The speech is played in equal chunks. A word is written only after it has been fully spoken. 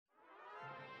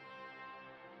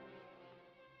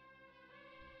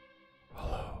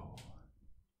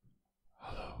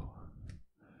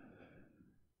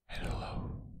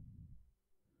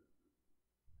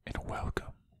and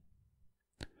welcome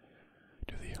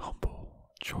to the Humble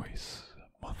Choice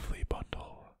Monthly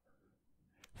Bundle,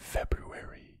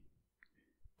 February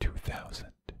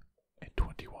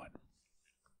 2021.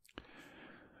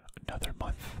 Another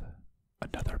month,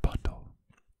 another bundle.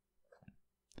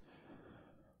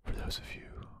 For those of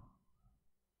you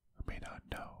who may not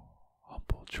know,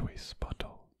 Humble Choice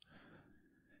Bundle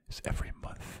is every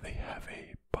month they have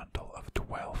a bundle of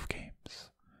 12 games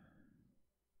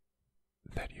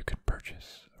that you can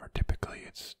purchase, or typically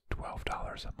it's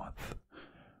 $12 a month,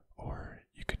 or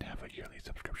you can have a yearly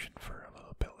subscription for a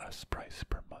little bit less price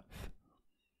per month.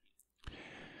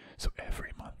 So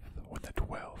every month when the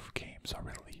 12 games are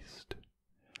released,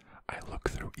 I look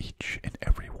through each and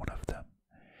every one of them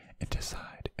and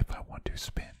decide if I want to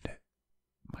spend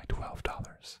my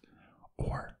 $12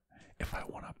 or if I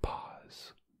want to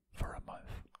pause for a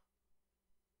month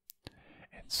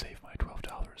and save my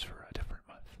 $12 for a different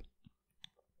month.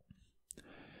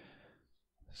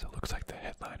 So it looks like the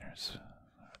headliners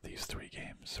are these three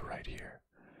games right here.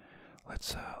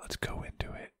 Let's go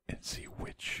into it and see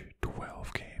which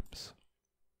 12 games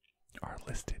are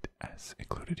listed as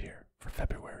included here for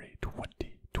February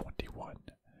 2021.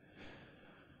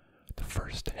 The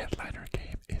first headliner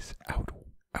game is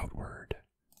Outward,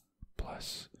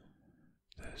 plus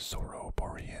the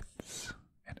Zoroboreans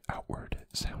and Outward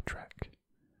soundtrack.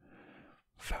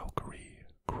 Valkyria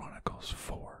Chronicles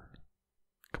 4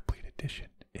 Complete Edition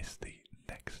is the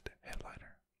next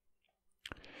headliner.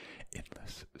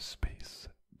 Endless Space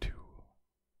 2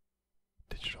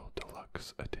 Digital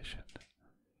Deluxe Edition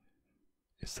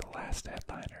is the last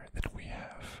headliner. Then we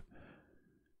have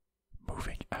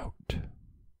Moving Out,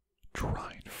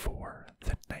 Trine 4,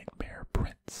 The Nightmare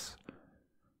Prince,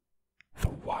 The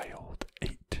Wild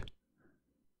 8,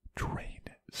 Train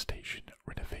Station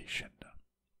Renovation,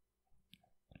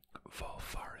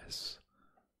 Valfaris,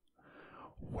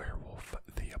 Werewolf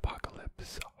the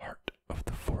Apocalypse, Heart of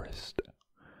the Forest,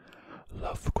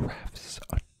 Lovecraft's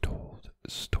Untold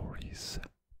Stories,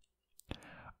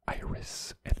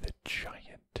 Iris and the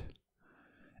Giant,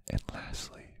 and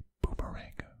lastly,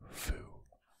 Boomerang Fu.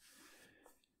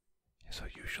 So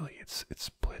usually it's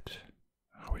split.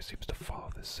 It always seems to follow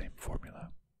the same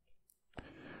formula. A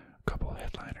couple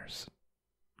headliners,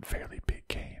 fairly big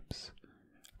games,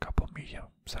 a couple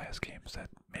medium-sized games that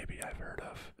maybe I've heard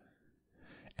of,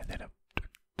 and then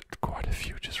quite a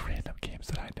few just random games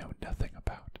that I know nothing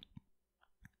about.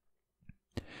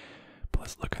 But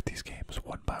let's look at these games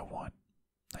one by one.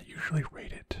 I usually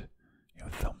rate it,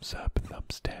 thumbs up,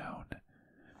 thumbs down.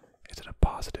 Is it a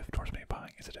positive towards me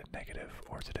buying? Is it a negative,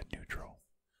 or is it a neutral?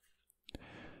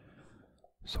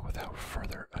 So without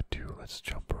further ado, let's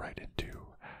jump right into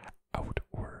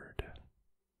Outward.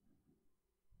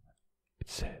 It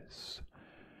says,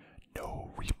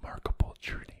 no remarkable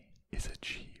journey is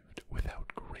achieved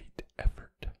without great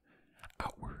effort.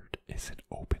 Outward is an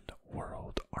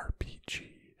open-world RPG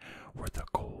where the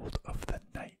cold of the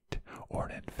night or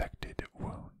an infected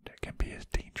wound can be as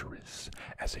dangerous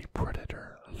as a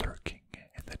predator lurking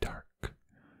in the dark.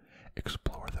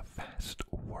 Explore the vast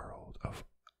world of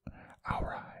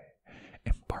Our Eye.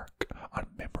 Embark on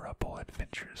memorable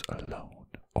adventures alone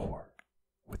or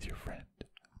with your friend.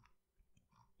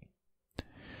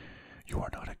 You are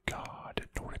not a god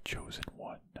nor a chosen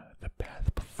one. The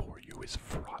path before you is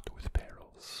fraught with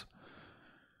perils.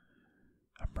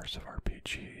 Immersive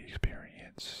RPG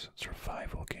experience,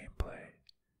 survival gameplay,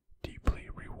 deeply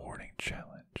rewarding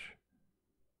challenge.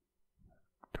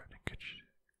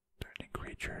 Threatening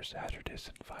creatures, hazardous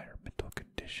environmental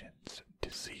conditions,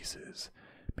 diseases.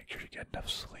 Make sure you get enough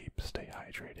sleep, stay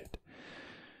hydrated.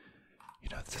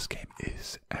 This game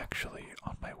is actually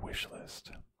on my wish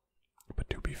list. But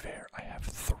to be fair, I have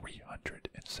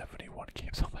 371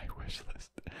 games on my wish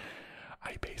list.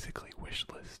 I basically wish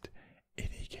list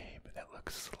any game that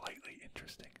looks slightly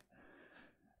interesting.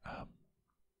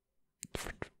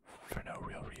 For no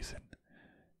real reason.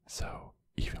 So,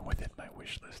 even within my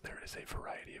wish list, there is a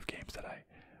variety of games that I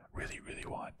really, really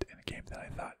want, and a game that I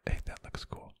thought, hey, that looks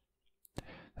cool.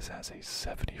 This has a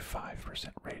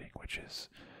 75% rating, which is,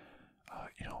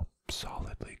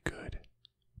 solidly good.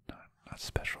 Not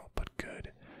special, but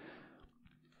good.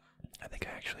 I think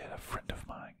I actually had a friend of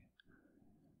mine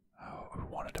who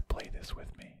wanted to play this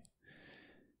with me,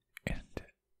 and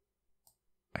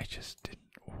I just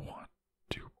didn't want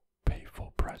to pay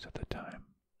full price at the time.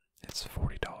 It's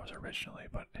 $40 originally,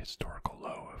 but historical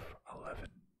low of $11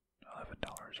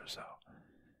 or so.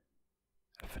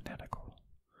 Fanatical.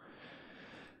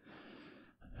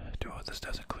 This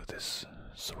does include this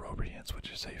Zoroboreans,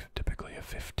 which is typically a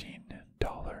 $15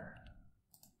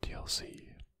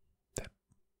 DLC that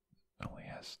only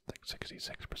has has like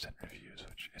 66% reviews,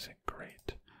 which isn't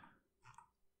great.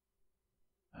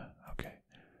 Okay.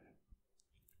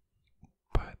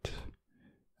 But,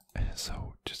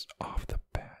 so just off the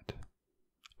bat,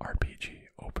 RPG,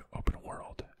 open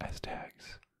world as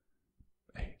tags.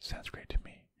 Hey, sounds great to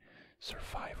me.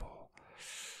 Survival.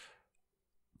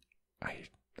 I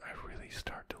really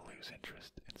start to lose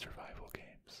interest in survival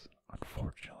games.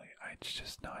 Unfortunately, it's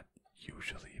just not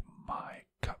usually my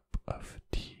cup of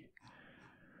tea.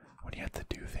 When you have to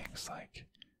do things like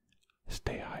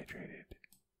stay hydrated,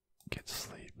 get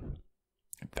sleep,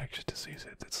 infectious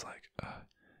diseases, it's like,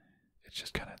 it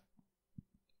just kind of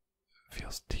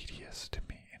feels tedious to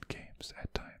me in games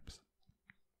at times.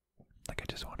 Like I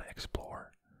just want to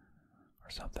explore or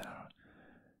something.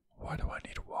 Why do I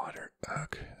need water?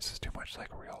 Ugh, this is too much like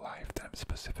real life that I'm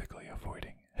specifically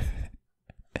avoiding.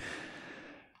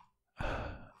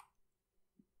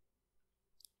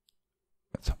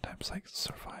 And sometimes like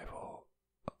survival,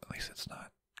 at least it's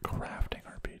not crafting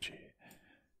RPG,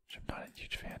 which I'm not a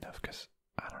huge fan of because,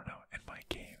 I don't know, in my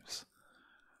games,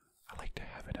 I like to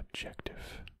have an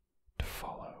objective to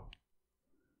follow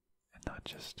and not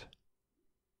just...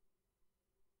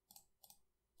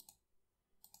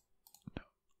 No.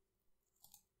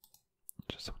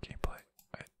 Just some gameplay.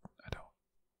 I don't...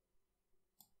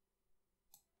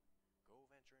 Go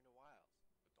venture in the wild,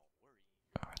 but don't worry.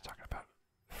 Oh, I was talking about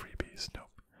freebies. Nope.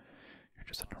 You're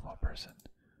just a normal person.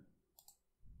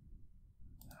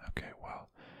 Okay, well.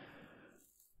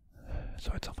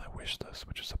 So it's on my wish list,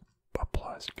 which is a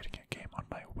plus. Getting a game on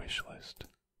my wish list.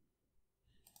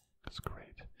 That's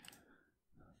great.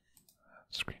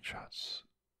 Screenshots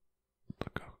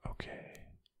look okay.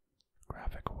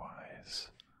 Graphic wise.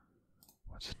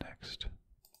 What's next?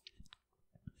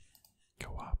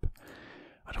 Co-op.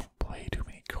 I don't play too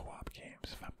many co-op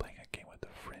games. If I'm playing a game with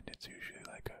a friend, it's usually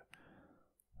like a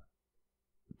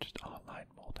just online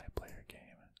multiplayer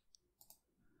game.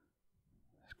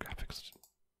 These graphics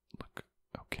look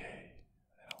okay.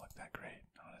 They don't look that great,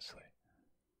 honestly.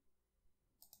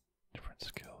 Different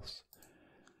skills.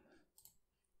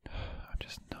 I'm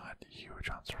just not huge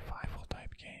on survival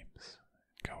type games.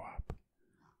 Co-op.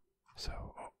 So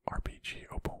RPG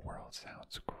open world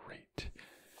sounds great.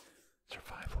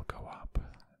 Survival co-op,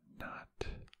 not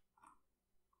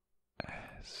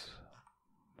as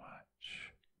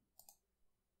much.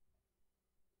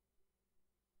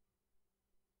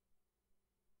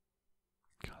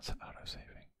 Constant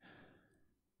autosaving.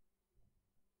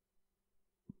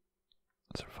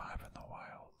 Survive in the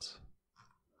wilds.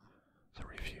 The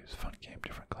reviews, fun game,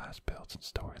 different class builds and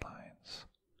storylines.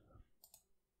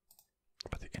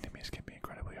 But the enemies can be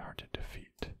incredibly hard to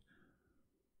defeat.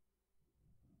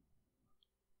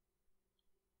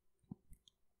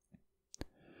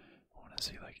 I want to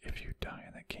see, like, if you die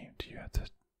in the game, do you have to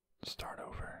start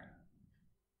over?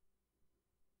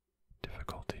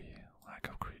 Difficulty, lack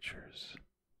of creatures.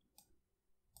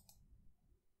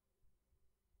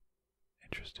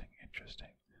 Interesting,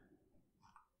 interesting.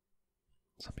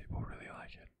 Some people really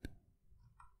like it.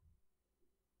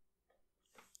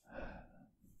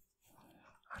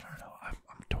 I don't know, I'm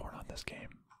torn on this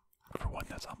game. For one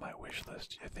that's on my wish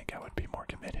list, I think I would be more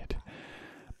committed,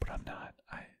 but I'm not.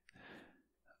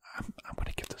 I'm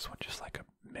gonna give this one just like a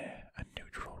meh, a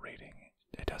neutral rating.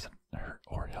 It doesn't hurt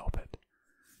or help it.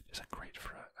 It isn't great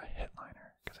for a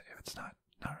headliner, because if it's not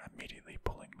immediately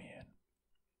pulling me in.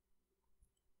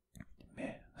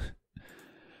 Meh.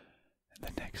 And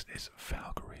the next is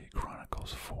Valkyria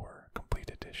Chronicles 4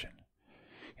 Complete Edition.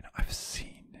 You know, I've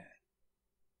seen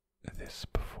this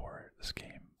before, this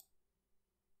game,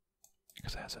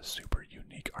 because it has a super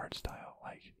unique art style,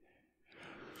 like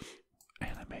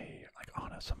anime, like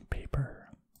on some paper,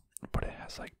 but it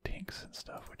has like tinks and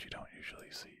stuff, which you don't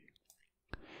usually see.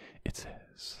 It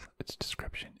says, its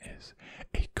description is,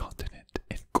 a continent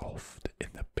engulfed in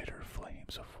the bitter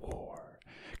flames of war.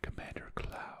 Commander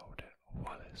Claude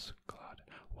Wallace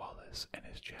and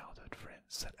his childhood friends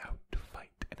set out to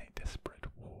fight in a desperate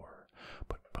war,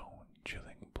 but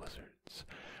bone-chilling blizzards,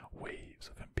 waves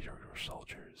of Imperial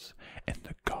soldiers, and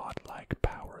the godlike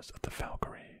powers of the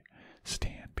Valkyrie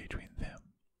stand between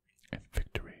them and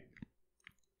victory.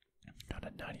 Got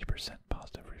a 90%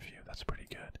 positive review. That's pretty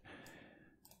good.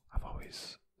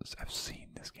 I've seen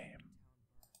this game.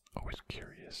 Always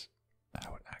curious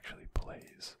how it actually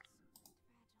plays.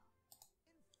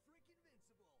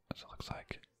 So it looks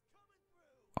like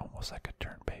almost like a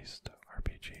turn-based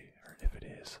RPG, or if it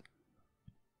is,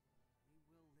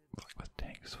 like with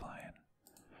tanks flying.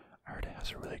 I heard it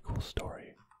has a really cool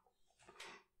story.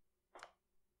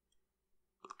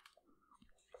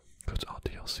 Includes all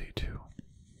DLC too.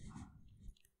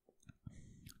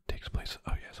 Takes place.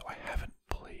 Oh,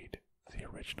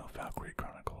 Valkyrie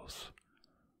Chronicles.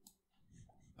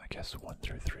 I guess 1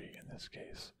 through 3 in this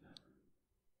case.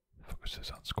 Focuses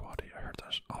on squatty. I heard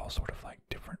there's all sort of like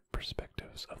different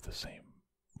perspectives of the same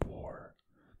war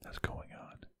that's going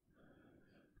on.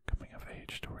 Coming of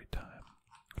age story time.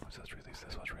 When was this released?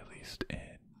 This was released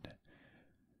in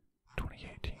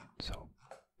 2018, so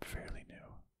fairly new.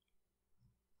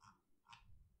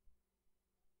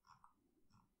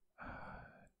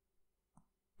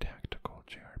 Tactical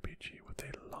JRPG with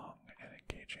a long and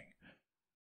engaging.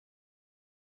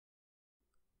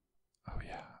 Oh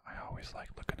yeah, I always like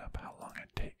looking up how long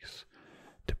it takes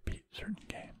to beat certain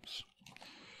games.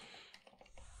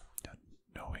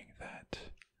 Knowing that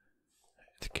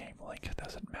its game length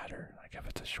doesn't matter, like if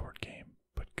it's a short game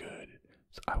but good,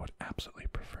 so I would absolutely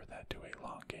prefer that to a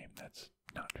long game that's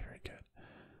not very good.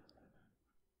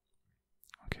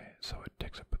 Okay, so it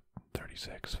takes up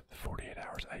 36, 48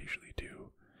 hours. I usually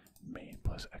do main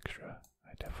plus extra.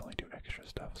 I definitely do extra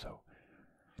stuff, so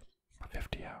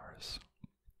 50 hours.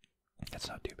 It's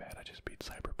not too bad. I just beat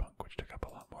Cyberpunk, which took up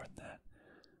a lot more than that.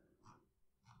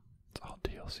 It's all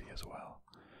DLC as well.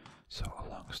 So a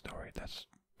long story, that's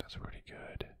pretty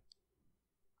good.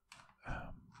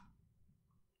 I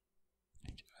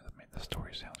mean, the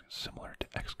story sounds similar to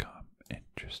XCOM.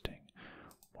 Interesting.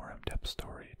 More in-depth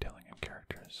storytelling and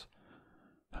characters.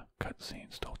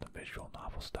 Cutscenes told in visual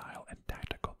novel style and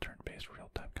tactical turn-based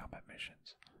real-time combat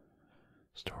missions.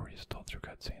 Stories told through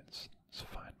cutscenes. It's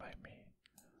fine by me.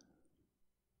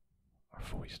 Or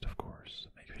voiced, of course.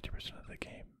 Maybe 50% of the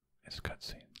game is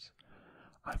cutscenes.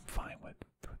 I'm fine with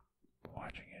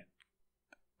watching it.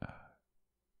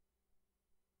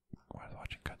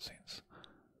 Watching cutscenes.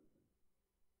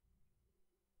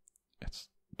 It's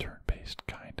turn-based,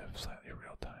 kind of, slightly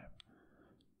real-time.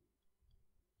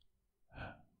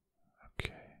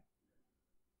 Okay.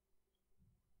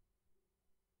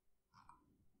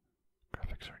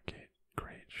 Graphics are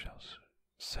great.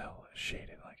 Cell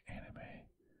shaded like anime.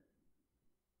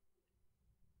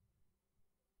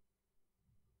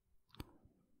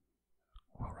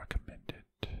 Well recommended.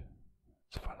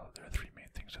 So there are 3 main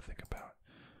things to think about.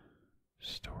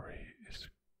 Story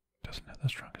doesn't have the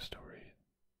strongest story.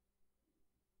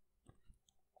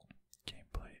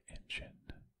 Gameplay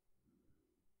engine.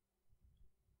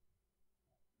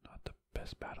 Not the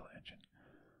best battle engine.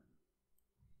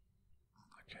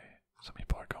 Okay, some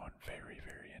people are going very,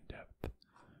 very in depth.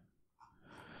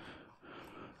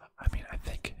 I mean, I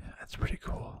think that's pretty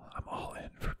cool. I'm all in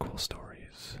for cool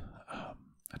stories.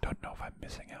 I don't know if I'm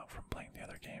missing out from playing the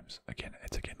other games. Again,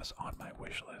 it's a game that's on my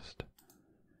wish list.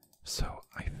 So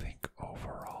I think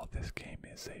overall this game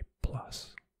is a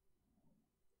plus.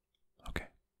 Okay.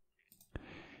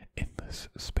 Endless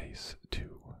Space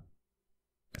 2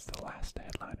 is the last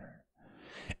headliner.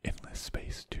 Endless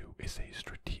Space 2 is a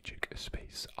strategic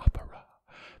space opera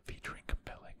featuring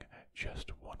compelling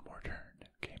just one more turn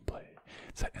gameplay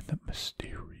set in the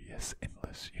mysterious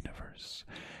Endless universe.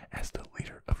 As the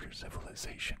leader of your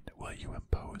civilization, will you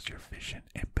impose your vision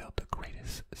and build the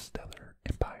greatest stellar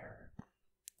empire?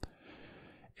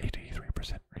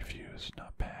 83% reviews,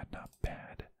 not bad, not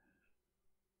bad.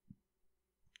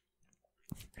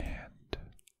 And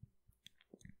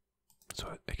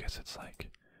so I guess it's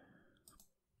like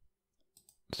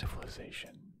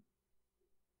Civilization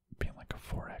being like a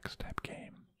 4X type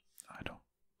game. I don't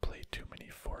play too many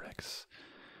 4X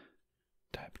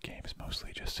type games,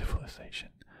 mostly just Civilization.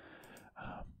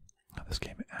 Now this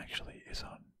game actually is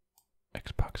on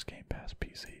Xbox Game Pass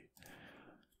PC,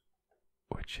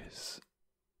 which is,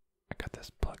 I got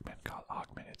this plugin called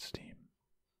Augmented Steam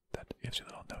that gives you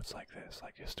little notes like this,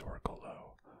 like historical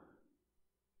low,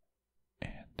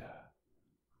 and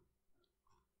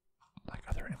like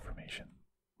other information,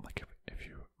 like if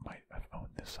you might have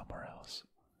owned this somewhere else.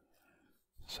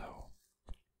 So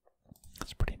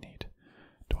it's pretty neat.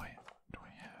 Do I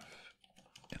have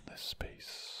in this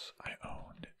space I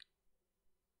owned?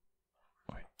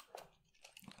 Wait,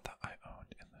 I thought I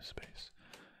owned in this space.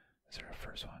 Is there a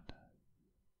first one?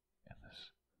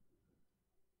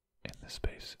 In this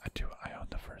space, I own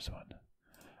the first one.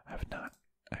 I have not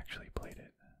actually played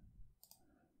it.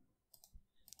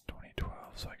 2012,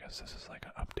 so I guess this is like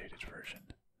an updated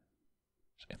version.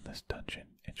 So in this dungeon,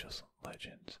 Endless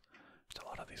Legends. There's a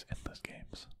lot of these endless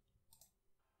games.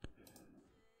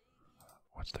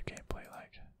 What's the gameplay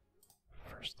like?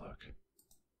 First look.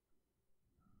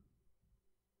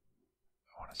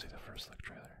 I want to see the first look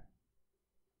trailer.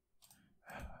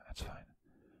 That's fine.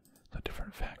 The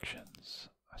different factions,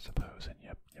 I suppose, and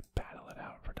you battle it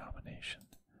out for domination.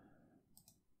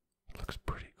 It looks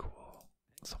pretty cool.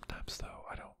 Sometimes, though,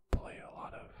 I don't play a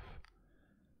lot of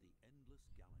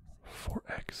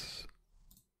 4X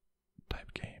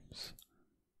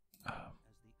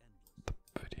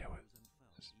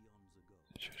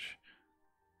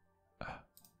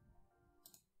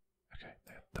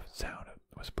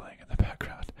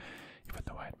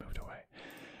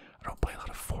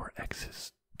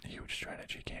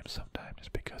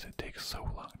so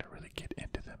long to really get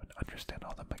into them and understand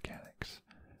all the mechanics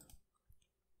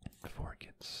before it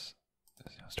gets,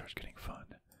 starts getting fun.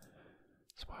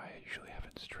 That's why I usually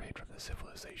haven't strayed from the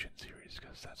Civilization series,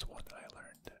 because that's one that I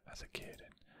learned as a kid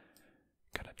and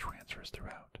kind of transfers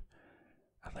throughout.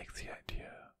 I like the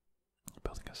idea of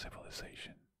building a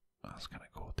civilization. That's kind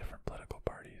of cool. Different political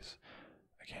parties.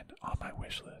 Again, on my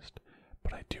wish list.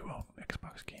 But I do own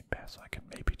Xbox Game Pass, so I can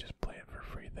maybe just play it for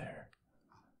free there.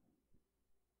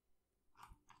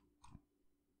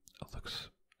 It looks...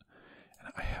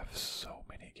 And I have so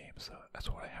many games, though. That's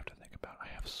what I have to think about. I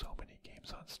have so many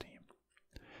games on Steam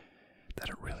that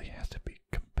it really has to be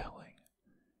compelling,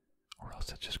 or else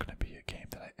it's just going to be a game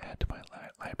that I add to my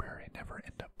library and never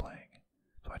end up playing.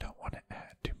 So I don't want to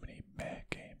add too many meh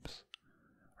games,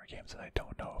 or games that I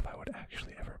don't know if I would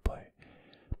actually ever play.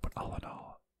 But all in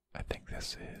all, I think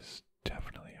this is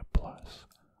definitely a plus.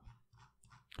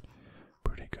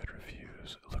 Pretty good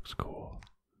reviews. It looks cool.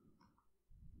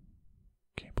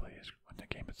 Gameplay is, when the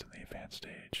game is in the advanced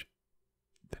stage,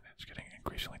 then it's getting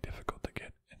increasingly difficult to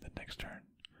get in the next turn.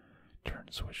 Turn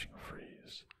switching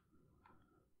freeze.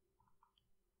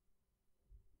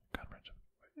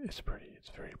 It's pretty, it's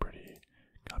very pretty.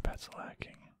 Combat's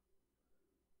lacking.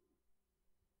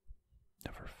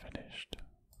 Never finished.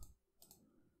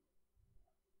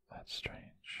 That's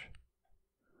strange.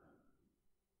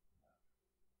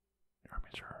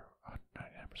 Armies are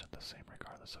 99% the same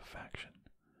regardless of faction,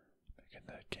 making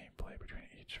the gameplay between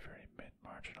each very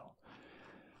mid-marginal.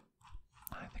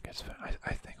 I think it's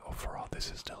I think overall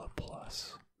this is still a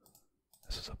plus.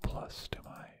 This is a plus to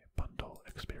my bundle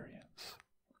experience.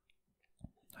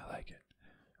 I like it.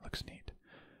 It looks neat.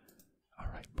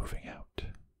 Alright, moving out.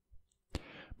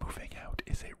 Moving Out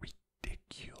is a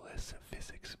ridiculous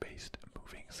physics-based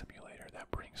moving simulator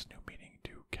that brings new meaning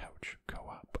to couch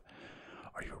co-op.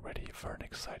 Are you ready for an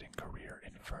exciting career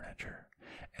in furniture?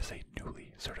 As a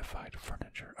newly certified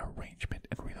furniture arrangement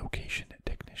and relocation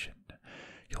technician,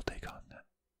 you'll take on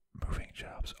moving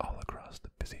jobs all across the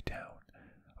busy town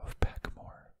of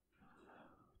Packmore.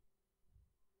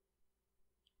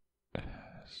 It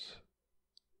has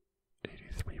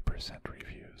 83%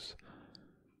 reviews.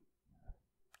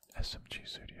 SMG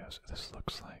Studios. This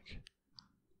looks like...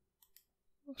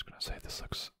 I was gonna say this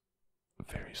looks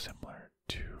very similar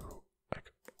to,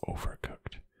 like,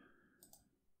 Overcooked.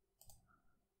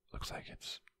 Looks like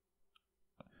it's...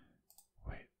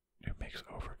 Wait, who makes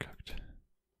Overcooked?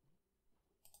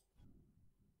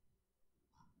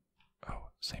 Oh,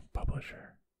 same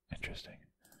publisher. Interesting.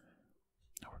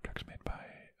 Overcooked's made by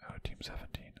Team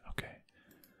 17. Okay.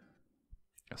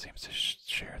 It seems to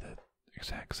share the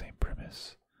exact same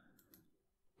premise.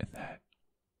 In that,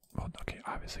 well, okay,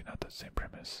 obviously not the same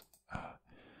premise.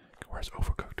 Whereas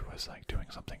Overcooked was like doing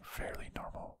something fairly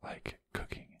normal, like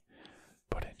cooking,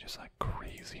 but in just like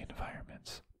crazy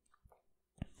environments.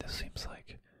 This seems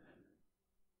like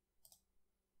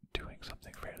doing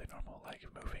something fairly normal, like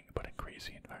moving, but in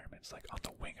crazy environments, like on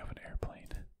the wing of an airplane,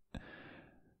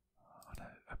 on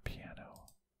a piano.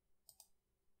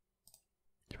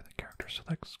 Even the character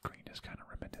select screen is kind of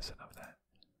reminiscent of that.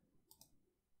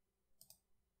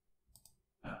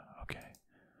 Okay.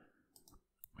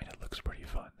 I mean, it looks pretty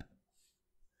fun.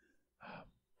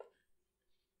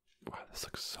 Wow, this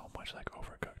looks so much like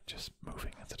Overcooked, just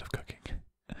moving instead of cooking.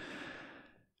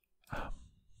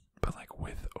 But like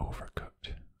with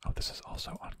Overcooked, oh, this is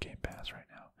also on Game Pass right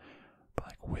now. But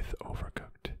like with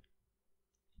Overcooked,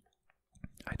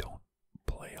 I don't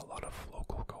play a lot of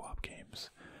local co-op games.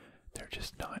 They're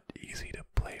just not easy to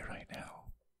play right now.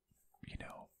 You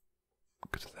know,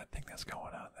 because of that thing that's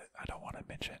going on that I don't want to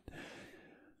mention.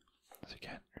 Because you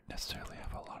can't necessarily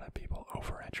have a lot of people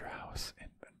over at your house and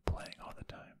playing all the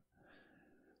time.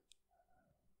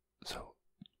 So,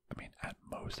 I mean, at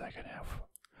most I can have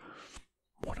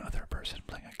one other person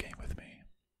playing a game with me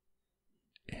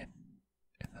in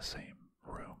the same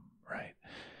room, right?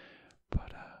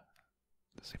 But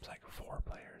it seems like 4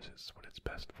 players is what it's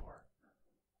best for.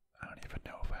 I don't even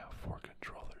know if I have 4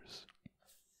 controllers.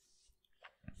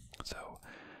 So,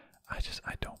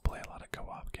 I don't play a lot of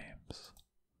co-op games.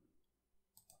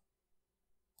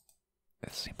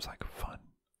 It seems like fun,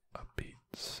 upbeat,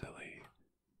 silly.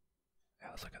 Yeah,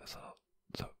 let's look at this little...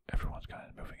 So, everyone's kind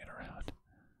of moving it around.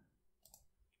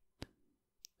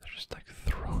 They're just like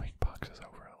throwing boxes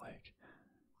over a lake.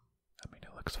 I mean,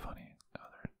 it looks funny. Oh,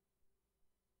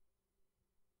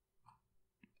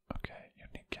 okay,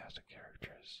 unique cast of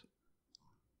characters.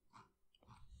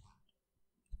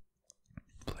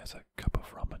 Place a cup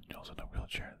of ramen noodles in a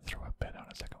wheelchair and throw a bed on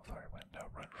a second floor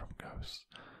window. Run from ghosts.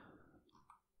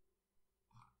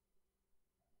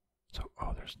 So,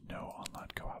 oh, there's no online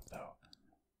co-op though.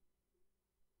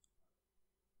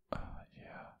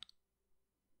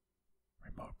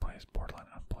 Remote play is borderline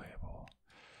unplayable.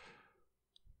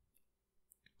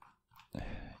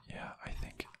 Yeah, I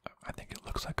think it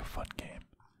looks like a fun game,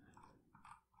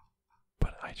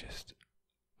 but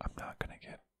I'm not gonna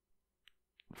get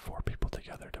 4 people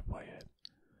together to play it.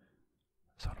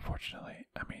 So unfortunately,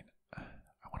 I mean,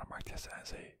 I want to mark this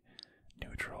as a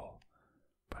neutral,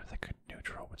 but I think a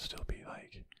neutral would still be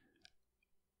like,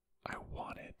 I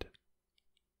want it,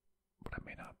 but I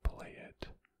may not play it.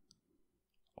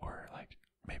 Or like,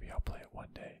 maybe I'll play it one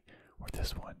day. Or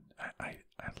this one, I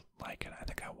like it, I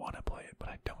think I want to play it, but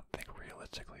I don't think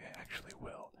realistically I actually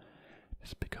will.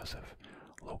 Just because of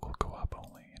local co-op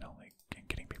only, like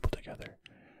getting people together.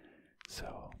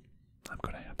 So, I'm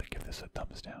gonna have to give this a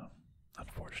thumbs down,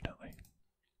 unfortunately.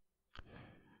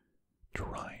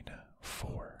 Trine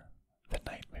 4, The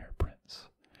Nightmare Prince.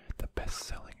 The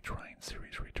best-selling Trine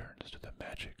series returns to the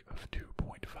magic of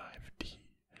 2.5D.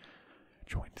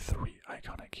 Join 3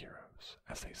 iconic heroes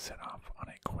as they set off on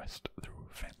a quest through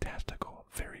fantastical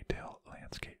fairy tale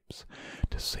landscapes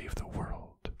to save the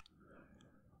world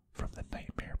from the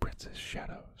Nightmare Prince's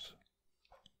shadows.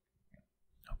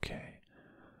 Okay.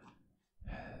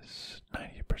 Has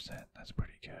 90%, that's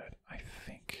pretty good. I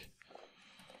think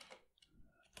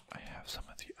I have some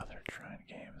of the other Trine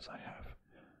games. I have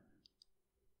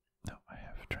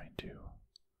Trine 2.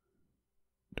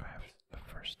 Do I have the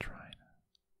first Trine?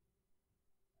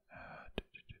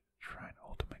 Trine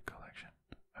Ultimate Collection.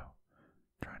 Oh,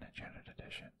 Trine Enchanted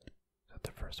Edition. Is that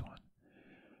the first one?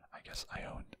 I guess I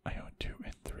own 2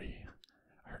 and 3.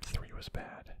 I heard 3 was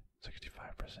bad.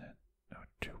 65%. No,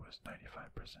 2 was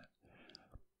 95%.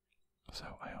 So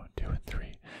I own 2 and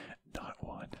 3, not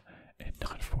 1, and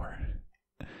not 4.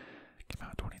 Came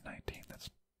out in 2019. That's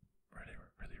really,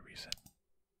 really recent.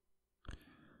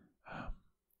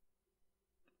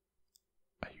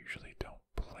 I usually don't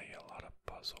play a lot of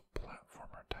puzzle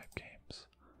platformer type games.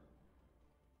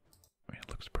 I mean, it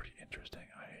looks pretty interesting.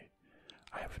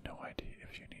 I have no idea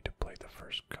if you need to play the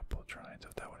first couple of Trines,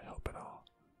 if that would help at all.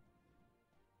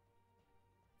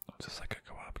 Oh, it's just like a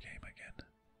co-op game again.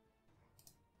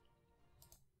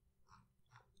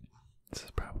 This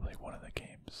is probably one of the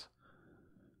games.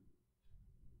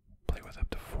 Play with up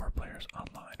to 4 players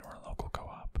online or a local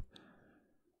co-op.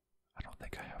 I don't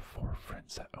think I have 4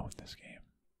 friends that own this game.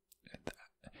 And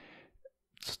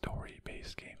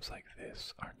story-based games like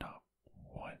this are not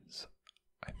ones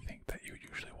I think that you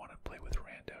usually want to play with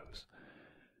randos.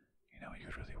 You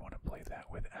usually want to play that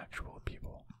with actual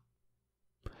people.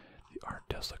 The art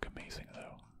does look amazing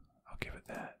though. I'll give it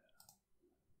that.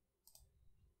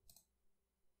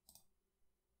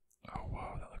 Oh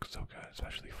wow, that looks so good,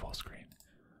 especially full screen.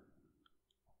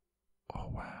 Oh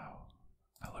wow,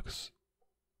 that looks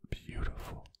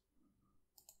beautiful.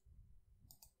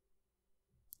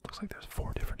 Looks like there's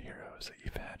 4 different heroes that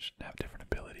you've have different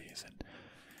abilities, and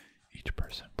each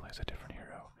person plays a different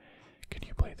hero. Can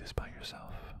you play this by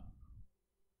yourself?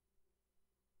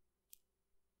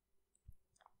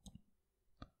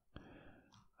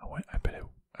 I bet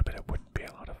it wouldn't be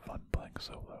a lot of fun playing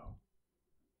solo.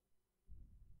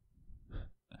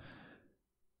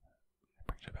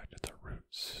 Brings it back to the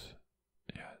roots.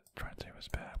 Yeah, Trine was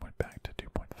bad. Went back to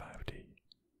 2.5D.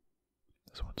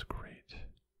 This one's great.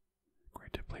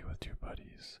 Great to play with 2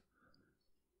 buddies.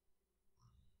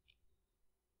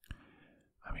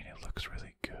 I mean, it looks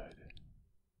really good.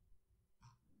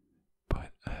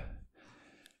 But,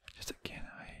 just again,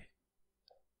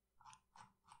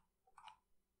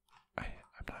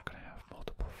 I'm not gonna have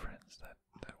multiple friends that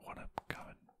want to come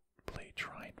and play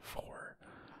Trine 4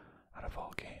 out of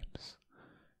all games.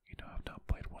 I've not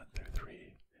played 1 through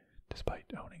 3,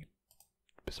 despite owning,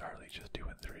 bizarrely, just 2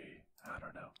 and 3. I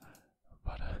don't know.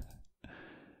 But,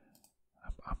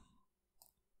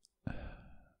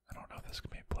 I don't know if this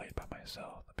can be played by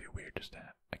myself. That'd be weird just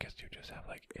to I guess you just have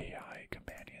like AI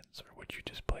companions, or would you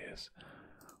just play as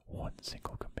one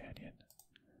single companion?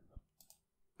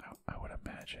 I would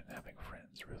imagine having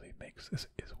friends really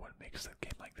is what makes a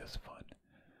game like this fun.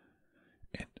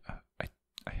 And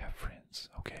I have friends,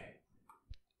 okay,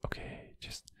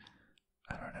 just,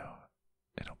 I don't know,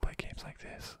 I don't play games like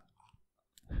this.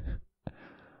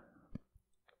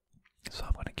 So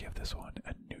I'm gonna give this one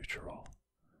a neutral.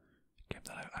 Game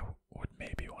that I would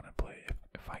maybe want to play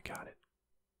if I got it,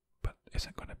 but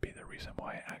isn't going to be the reason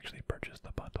why I actually purchased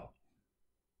the bundle.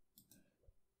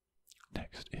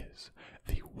 Next is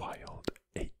The Wild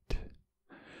 8.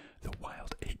 The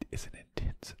Wild 8 is an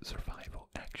intense survival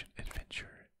action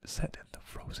adventure set in the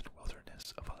frozen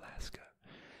wilderness of Alaska.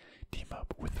 Team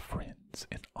up with friends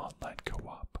in online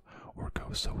co-op or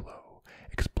go solo,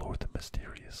 explore the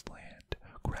mysterious land,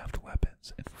 craft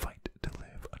weapons, and fight to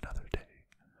live another day.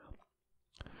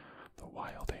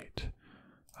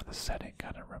 the setting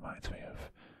kind of reminds me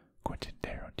of Quentin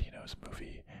Tarantino's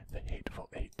movie, The Hateful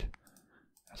Eight.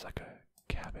 It's like a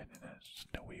cabin in a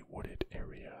snowy wooded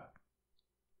area.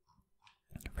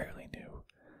 Fairly new.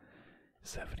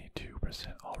 72%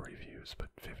 all reviews, but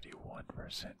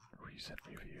 51% recent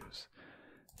reviews.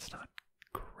 It's not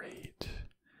great.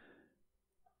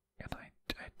 And I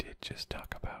did just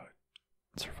talk about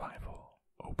survival,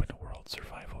 open world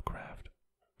survival craft,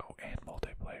 and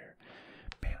multiplayer.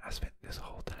 Man, I spent this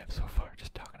whole time so far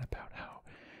just talking about how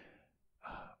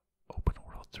open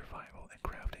world survival and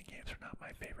crafting games are not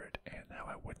my favorite, and how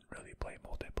I wouldn't really play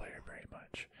multiplayer very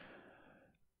much.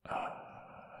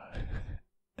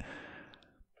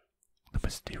 The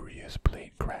mysterious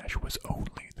plane crash was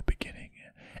only the beginning.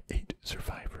 8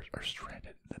 survivors are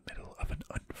stranded in the middle of an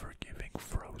unforgiving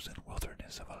frozen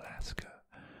wilderness of Alaska.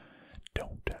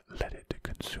 Don't let it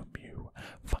consume you.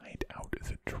 Find out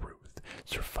the truth.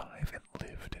 Survive and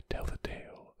live to tell the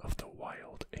tale of the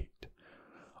Wild 8.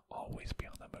 Always be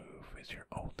on the move is your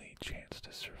only chance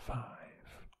to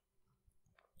survive.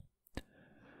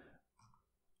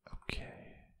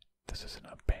 Okay, this is an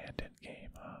abandoned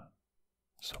game, huh?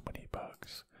 So many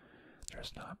bugs.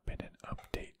 There's not been an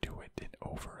update to it in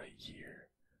over a year.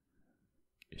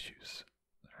 Issues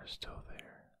are still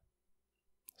there.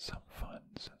 Some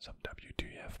funs and some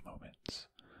WTF moments.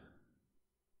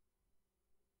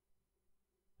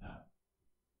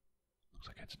 Looks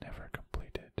like it's never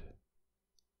completed.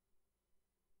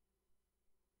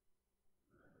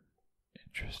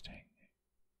 Interesting.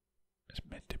 It's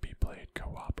meant to be played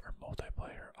co-op or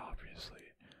multiplayer,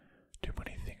 obviously. Too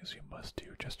many things you must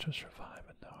do just to survive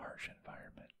in the harsh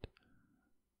environment.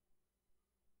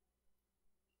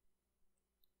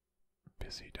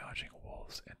 Busy dodging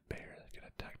wolves and bears get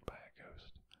attacked by a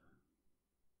ghost.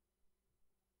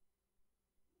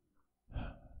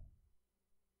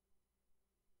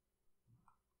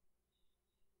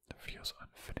 It feels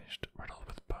unfinished, riddled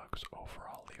with bugs,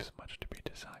 overall leaves much to be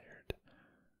desired.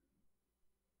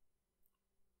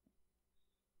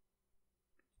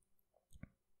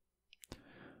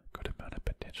 Good amount of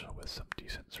potential with some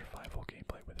decent survival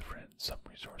gameplay with friends. Some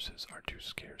resources are too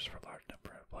scarce for a large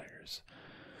number of players,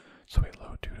 so a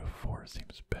low 2 to 4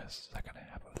 seems best. Second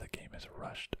half of the game is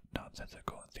rushed,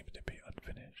 nonsensical, and seems to be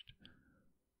unfinished.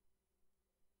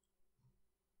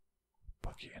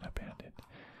 Buggy and abandoned.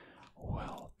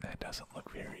 Well, that doesn't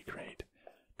look very great.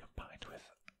 Combined with,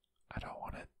 I don't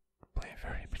want to play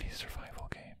very many survival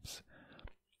games.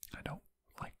 I don't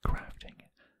like crafting.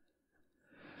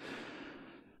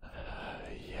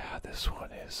 Yeah, this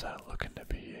one is looking to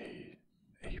be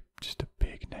just a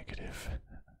big negative,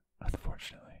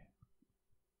 unfortunately.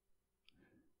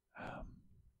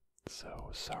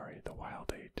 So sorry, the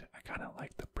Wild 8. I kind of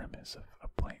like the premise of a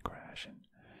plane crash and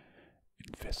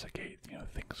investigate,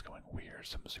 things going weird,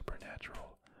 some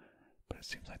supernatural. But it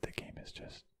seems like the game is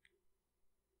just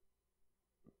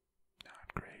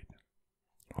not great.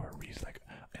 Or like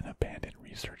an abandoned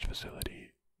research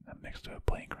facility next to a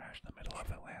plane crash in the middle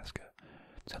of Alaska.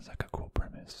 Sounds like a cool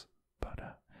premise, but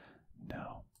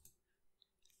no.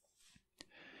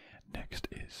 Next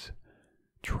is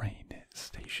Train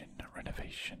Station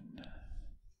Renovation.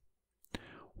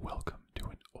 Welcome to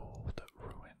an old,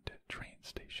 ruined train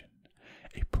station,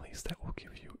 a place that will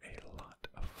give you a lot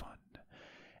of fun.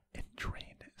 In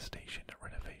Train Station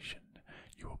Renovation,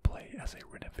 you will play as a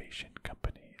renovation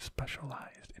company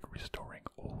specialized in restoring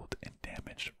old and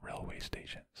damaged railway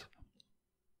stations.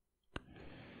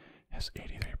 Has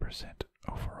 83%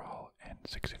 overall and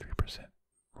 63%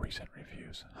 recent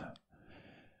reviews.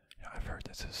 I've heard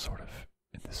this is sort of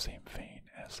in the same vein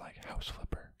as like House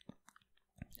Flipper,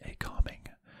 a calming,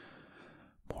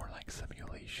 more like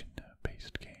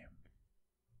simulation-based game.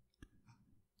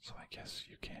 So I guess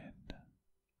you can.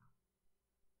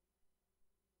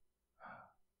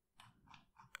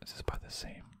 This is by the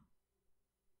same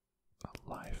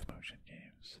live motion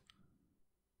games.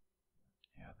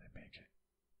 Yeah, they make it.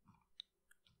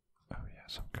 Oh yeah,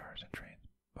 some cars and train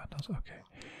bundles. Okay.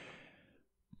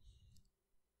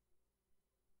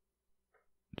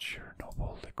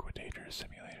 Chernobyl Liquidator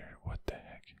Simulator. What the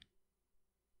heck?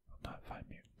 Will not find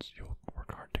mutants. You'll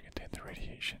work hard to contain the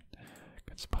radiation.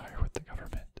 Conspire with the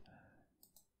government.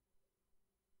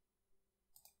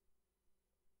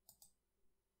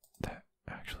 That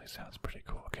actually sounds pretty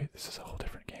cool. Okay, this is a whole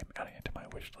different game. Adding it to my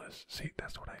wish list. See,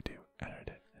 that's what I do. Added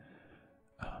it.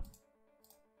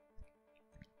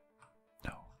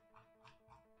 No.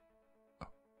 Oh.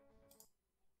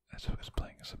 That's what was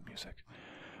playing some music.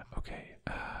 Okay,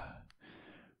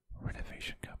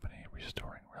 Renovation Company,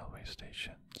 restoring railway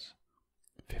stations.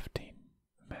 15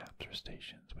 maps or master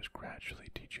stations, which gradually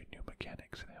teach you new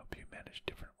mechanics and help you manage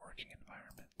different working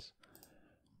environments.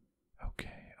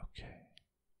 Okay, okay.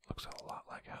 Looks a lot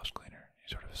like House Cleaner. You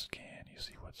sort of scan, you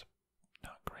see what's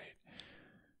not great.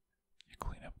 You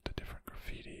clean up the different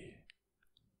graffiti.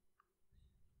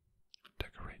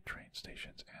 Decorate train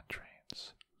stations and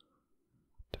trains.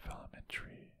 Development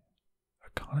tree.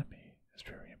 Economy is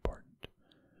very important.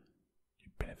 You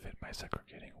benefit by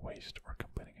segregating waste or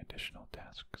completing additional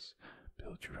tasks.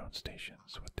 Build your own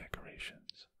stations with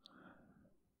decorations.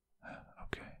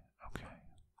 Okay, okay.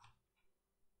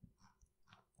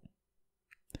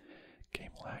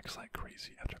 Game lags like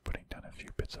crazy after putting down a few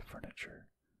bits of furniture.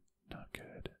 Not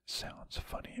good. Sounds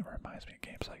funny. It reminds me of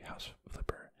games like House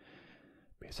Flipper.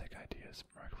 Basic ideas,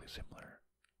 remarkably similar.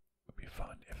 Would be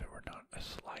fun if it were not a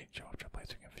slideshow after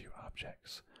placing a few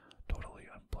objects. Totally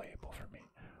unplayable for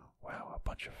me. Wow, a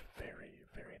bunch of very,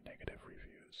 very negative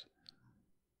reviews.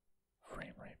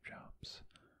 Frame rate drops.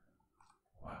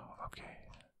 Wow, okay.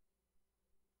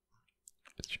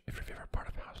 If your favorite part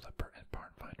of House Flipper and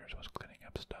Barn Finders was cleaning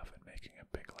up stuff and making a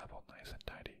big level nice and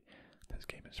tidy, this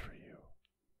game is for you.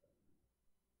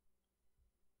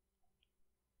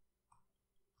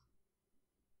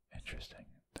 Interesting.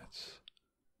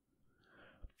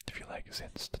 If you like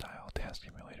Zen-style task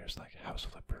simulators like House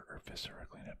Flipper or Viscera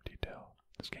Cleanup Detail,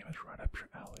 this game is right up your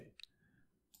alley.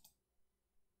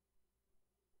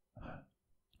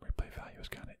 Replay value is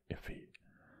kind of iffy.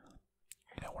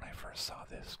 You know, when I first saw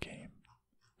this game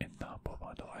in the Humble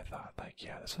Bundle, I thought, like,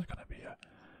 yeah, this is going to be a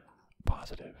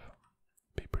positive.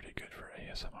 Be pretty good for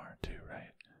ASMR too,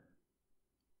 right?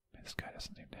 I mean, this guy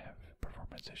doesn't seem to have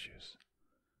performance issues.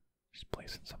 He's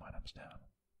placing some items down.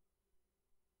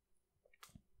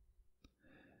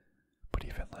 But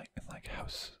even in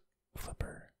House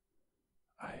Flipper,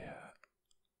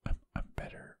 I'm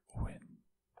better when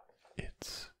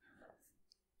it's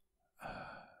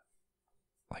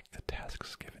like the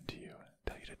tasks given to you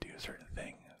tell you to do a certain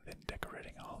thing than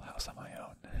decorating a whole house on my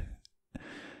own.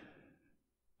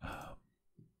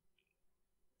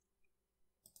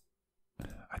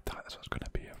 I thought this was going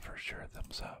to be a for sure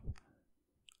thumbs up.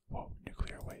 Whoa,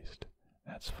 nuclear waste.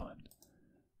 That's fun.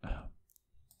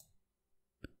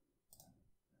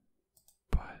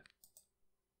 But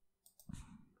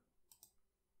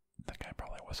the guy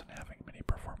probably wasn't having many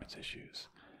performance issues.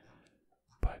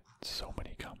 But so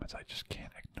many comments, I just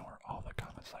can't ignore all the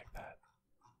comments like that.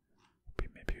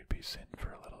 Maybe it would be sin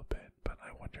for a little bit, but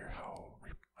I wonder how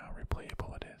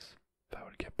replayable it is. If I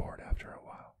would get bored after a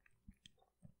while.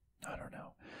 I don't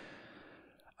know.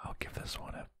 I'll give this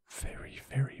one a very,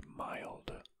 very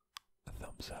mild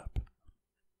thumbs up.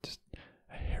 Just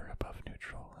a hair above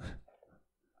neutral.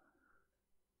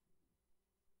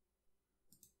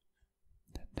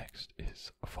 Next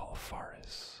is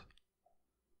Valfaris.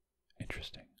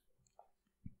 Interesting.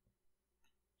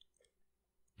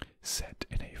 Set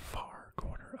in a far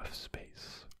corner of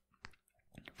space,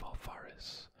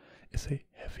 Valfaris is a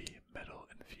heavy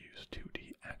metal-infused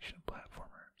 2D action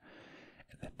platformer,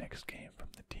 and the next game from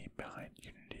the team behind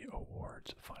Unity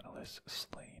Awards finalists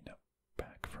Slain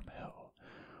Back from Hell.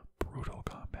 Brutal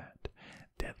combat,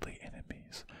 deadly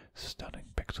enemies,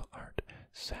 stunning pixel art,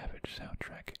 savage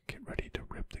soundtrack. Get ready to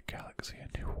rip the galaxy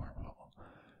a new wormhole.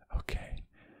 Okay.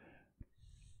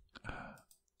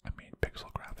 I mean,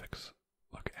 pixel graphics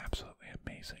look absolutely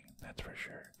amazing, that's for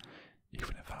sure.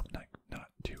 Even if I'm not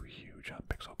too huge on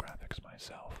pixel graphics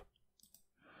myself.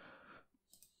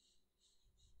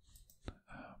 I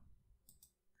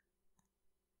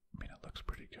mean, it looks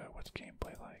pretty good. What's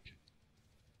gameplay like?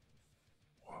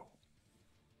 Whoa.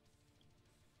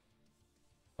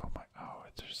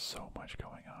 There's so much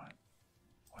going on.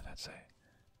 What'd that say?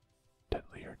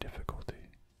 Deadlier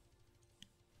difficulty.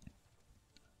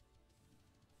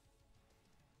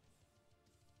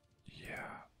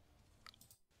 Yeah.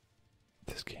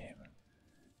 This game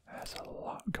has a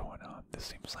lot going on. This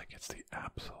seems like it's the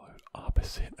absolute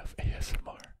opposite of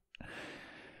ASMR.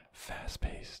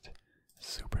 Fast-paced,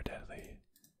 super deadly.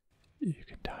 You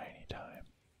can die anytime.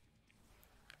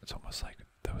 It's almost like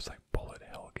those bullet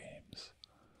hell games,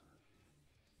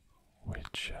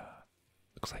 which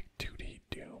looks like 2D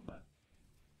Doom.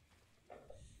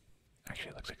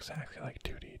 Actually, it looks exactly like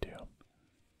 2D Doom.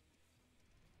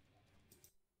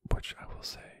 Which I will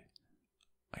say,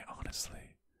 I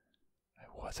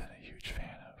wasn't a huge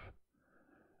fan of.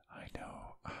 I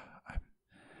know, I'm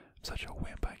such a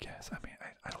wimp, I guess. I mean,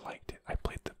 I liked it. I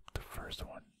played the first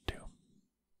one, Doom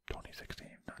 2016,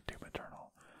 not Doom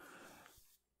Eternal.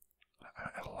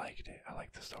 I liked it. I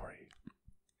liked the story.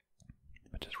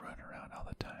 But just running around all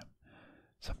the time.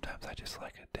 Sometimes I just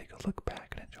like to take a look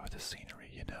back and enjoy the scenery,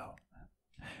 you know.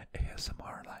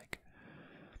 ASMR like.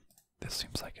 This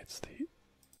seems like it's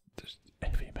there's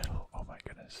heavy metal. Oh my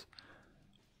goodness.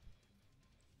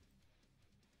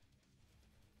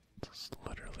 It's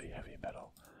literally heavy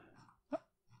metal.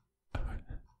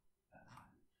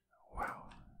 Wow.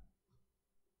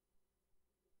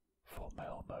 Full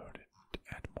metal mode to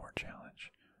add more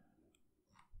challenge.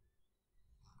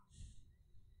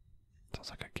 Sounds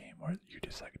like a game where you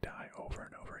just like die over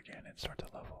and over again and start to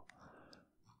level.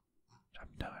 I'm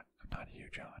not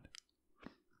huge on.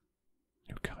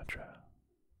 New Contra.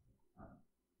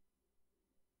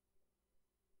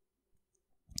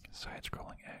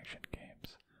 Side-scrolling action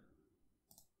games.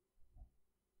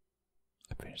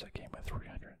 I finished that game with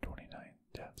 329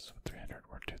 deaths, with 300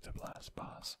 were to the last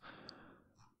boss.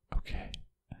 Okay.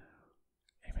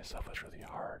 Game itself was really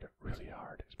hard,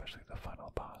 especially the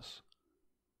final boss.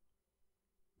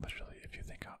 Especially if you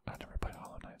think, I never played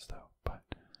Hollow Knights though, but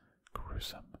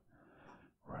gruesome.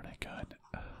 Run and gun.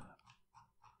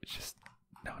 It's just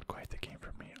not quite the game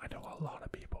for me. I know a lot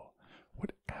of people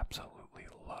would absolutely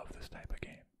love this type of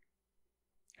game.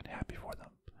 And happy for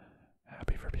them.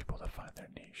 Happy for people to find their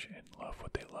niche and love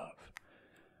what they love.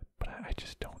 But I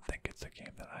just don't think it's a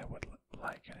game that I would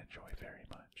like and enjoy very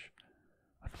much.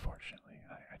 Unfortunately,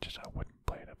 I wouldn't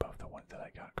play it above the one that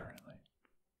I got currently.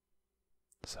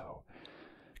 So,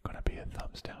 gonna be a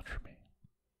thumbs down for me.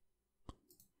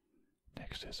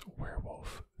 Next is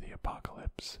Werewolf, the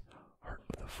Apocalypse, Heart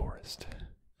of the Forest.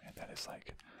 And that is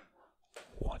like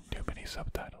one too many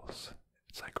subtitles.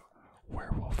 It's like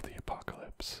Werewolf, the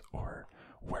Apocalypse, or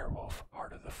Werewolf,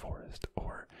 Heart of the Forest,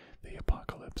 or the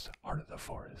Apocalypse, Heart of the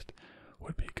Forest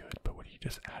would be good, but when you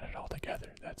just add it all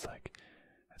together, that's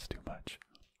too much.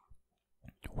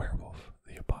 Werewolf,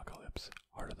 the Apocalypse,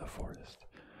 Heart of the Forest.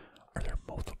 Are there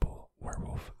multiple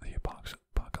Werewolf, the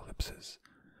Apocalypses?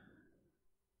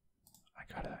 I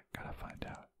gotta find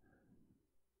out.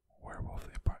 Werewolf,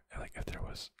 like if there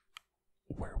was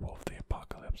Werewolf, the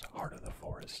Apocalypse, Heart of the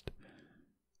Forest,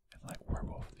 and like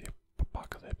Werewolf, the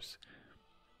Apocalypse,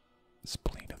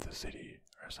 Spleen of the City,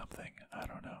 or something. I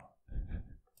don't know.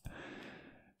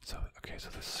 So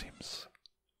this seems.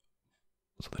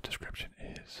 So the description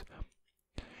is: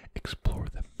 explore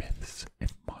the myths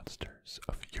and monsters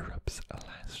of Europe's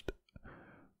last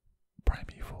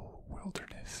primeval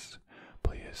wilderness.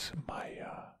 Play as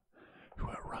Maya, who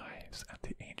arrives at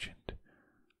the ancient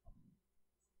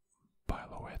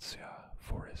Biloetsia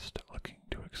forest looking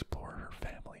to explore her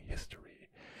family history.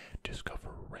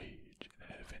 Discover rage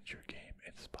in an adventure game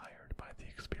inspired by the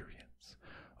experience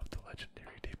of the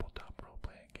legendary tabletop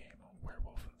role-playing game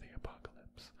Werewolf of the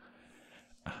Apocalypse.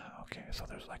 Okay, so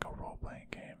there's like a role-playing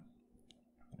game,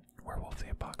 Werewolf of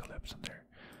the Apocalypse, and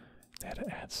they had to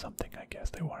add something, I guess.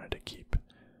 They wanted to keep,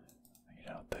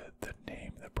 the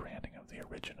name, the branding of the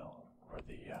original, where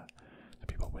the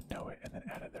people would know it, and then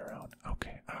added their own.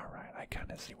 Okay, alright, I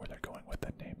kind of see where they're going with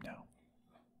the name now.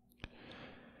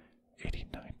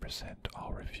 89%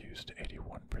 all reviews to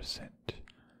 81%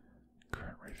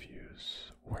 current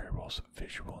reviews. Werewolf's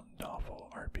visual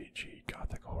novel, RPG,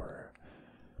 gothic horror.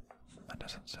 That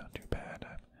doesn't sound too bad.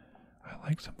 I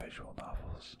like some visual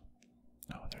novels.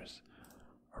 Oh, there's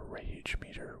a rage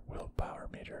meter, willpower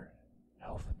meter,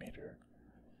 health meter.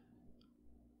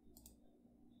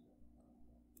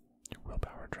 Your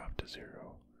willpower dropped to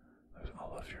 0. Lose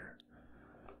all of your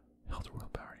health or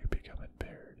willpower, you become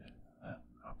impaired.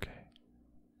 Okay.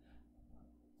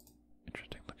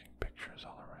 Interesting looking pictures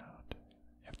all around.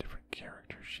 You have different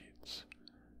character sheets,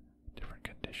 different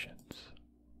conditions.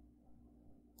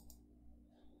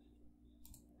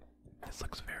 This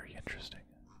looks very interesting.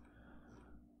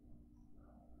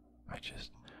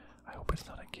 I hope it's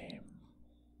not a game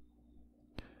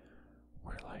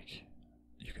where, like,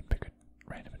 you can pick a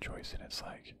random choice and it's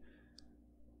like,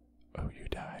 oh, you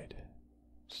died.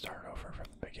 Start over from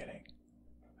the beginning.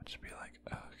 I'd just be like,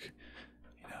 ugh.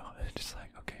 Just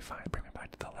like, okay, fine, bring me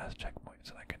back to the last checkpoint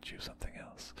so I can choose something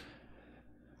else.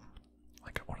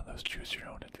 Like one of those choose your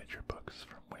own adventure books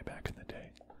from way back in the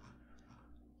day.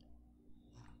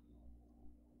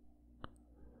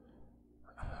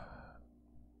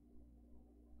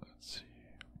 Let's see.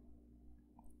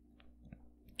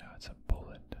 No, it's in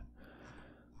Poland.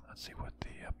 Let's see what the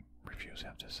reviews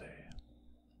have to say.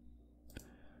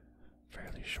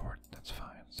 Fairly short, that's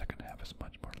fine. Second half is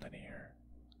much more linear.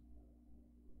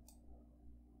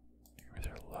 You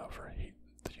either love or hate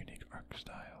the unique arc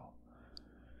style.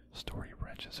 Story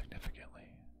branches significantly.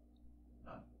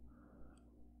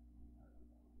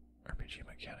 RPG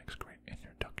mechanics, great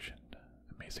introduction.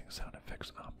 Amazing sound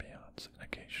effects, ambiance, and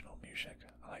occasional music.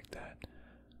 I like that.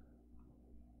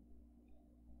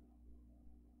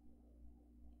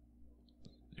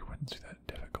 You wouldn't see that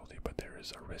in difficulty, but there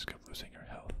is a risk of losing your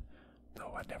health,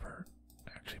 though I never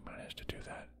actually managed to do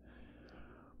that.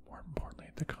 More importantly,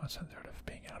 the constant threat of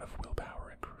being out of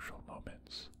willpower in crucial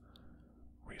moments.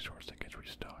 Resource that gets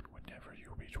restocked whenever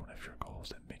you reach one of your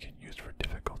goals and make it used for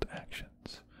difficult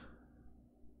actions.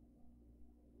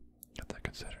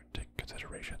 Take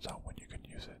considerations on when you can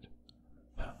use it.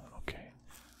 Okay.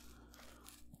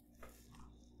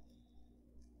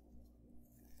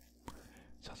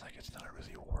 Sounds like it's not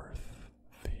really worth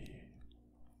the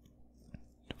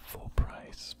full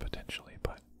price, potentially,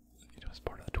 but, you know, as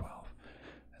part of the 12,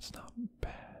 that's not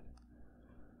bad.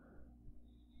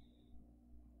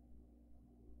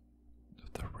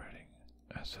 If the writing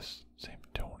has this same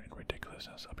tone and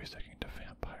ridiculousness, I'll be sticking to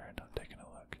vampire and not taking a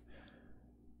look.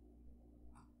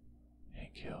 Hey,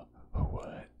 kill. Oh,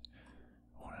 what?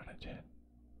 1 out of 10.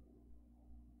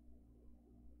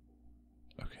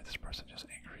 Okay, this person just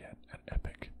angry at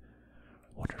epic.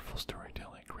 Wonderful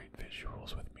storytelling, great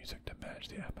visuals with music to match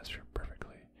the atmosphere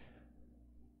perfectly.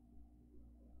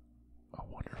 A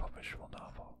wonderful visual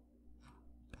novel.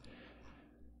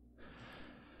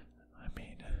 I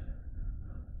mean,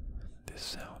 this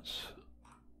sounds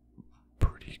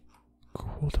pretty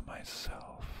cool to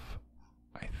myself.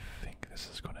 I think this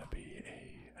is going to be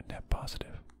a net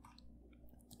positive.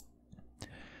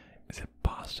 Is it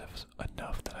positive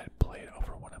enough that I'd play it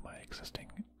over one of my existing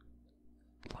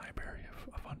library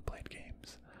of unplayed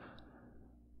games?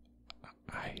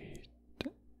 I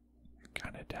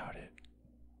kind of doubt it.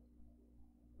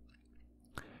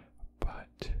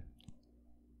 But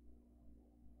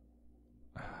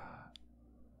I'd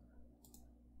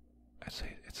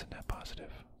say it's a net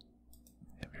positive.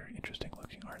 A very interesting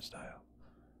looking art style.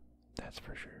 That's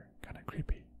for sure. Kind of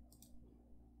creepy.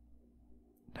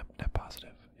 Net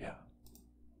positive, yeah.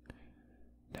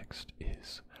 Next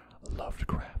is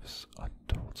Lovecraft's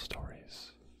Untold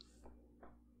Stories.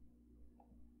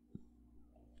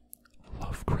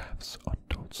 Lovecraft's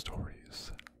Untold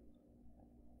Stories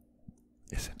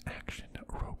is an action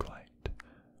roguelite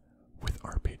with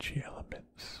RPG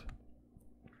elements.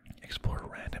 Explore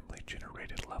randomly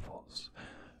generated levels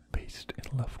based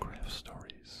in Lovecraft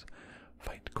stories.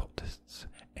 Fight cultists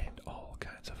and all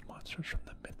kinds of monsters from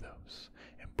the mythos.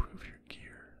 Improve your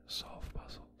gear, solve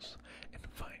puzzles, and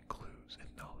find clues and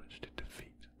knowledge to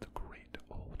defeat the great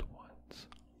old ones.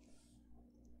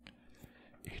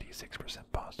 86%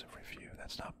 positive review,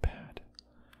 that's not bad.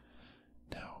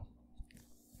 Now,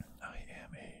 I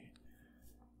am a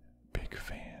big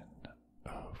fan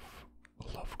of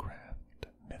Lovecraft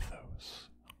mythos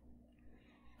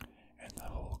and the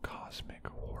whole cosmic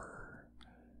horror,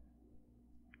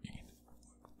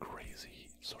 crazy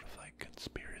sort of like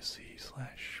conspiracy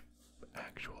slash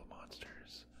actual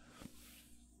monsters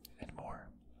and more.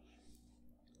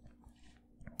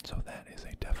 So that is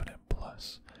a definite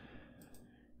plus.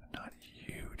 Not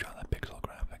huge on the pixel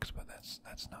graphics, but that's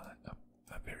not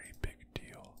a very big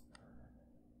deal.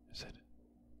 Is it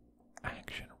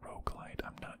action roguelite?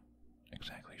 I'm not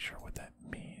exactly sure what that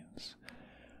means.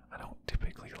 I don't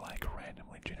typically like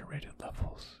randomly generated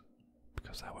levels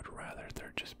because I would rather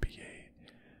there just be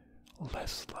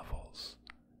less levels,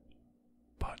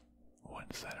 but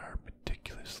ones that are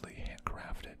meticulously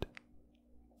handcrafted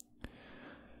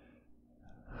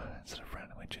instead of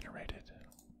randomly generated.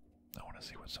 I want to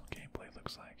see what some gameplay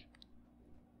looks like.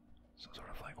 So sort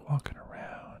of like walking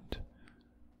around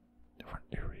different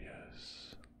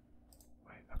areas.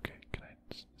 Wait, okay,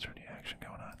 is there any action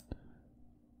going on?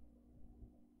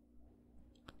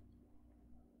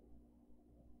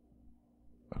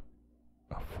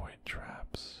 Avoid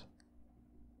traps.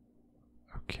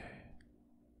 Okay.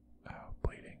 Oh,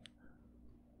 bleeding.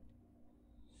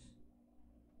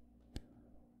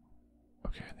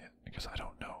 Okay, because I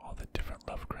don't know all the different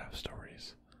Lovecraft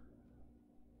stories.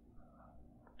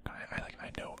 I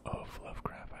know of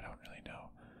Lovecraft, I don't really know.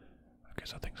 Okay,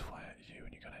 so things fly at you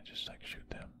and you gotta just like shoot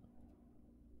them.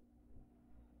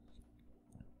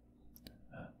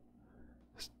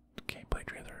 This gameplay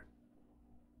trailer,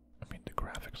 I mean the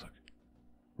graphics look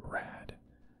rad.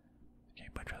 The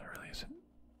gameplay trailer really isn't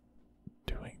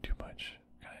doing too much,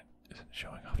 kinda isn't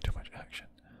showing off too much action.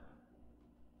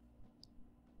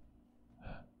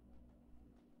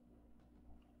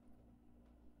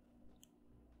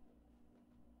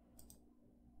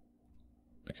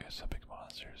 Okay, some big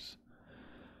monsters.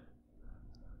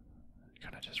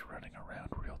 Kinda just running around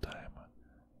real time.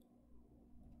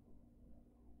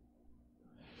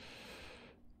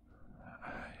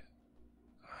 I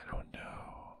don't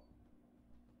know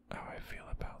how I feel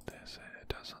about this. It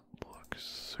doesn't look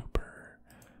super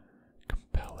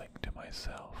compelling to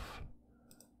myself.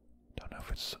 Don't know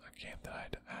if it's a game that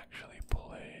I'd actually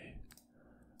play.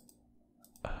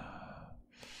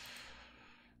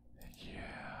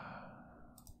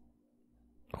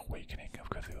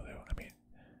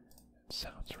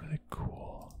 sounds really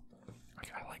cool.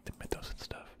 Like, I like the mythos and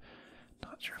stuff.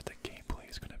 Not sure if the gameplay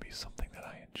is going to be something that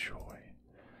I enjoy.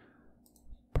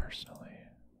 Personally.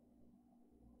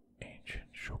 Ancient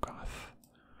Shoggoth.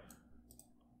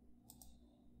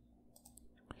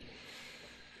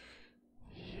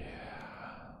 Yeah.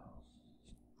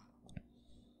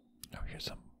 Oh, here's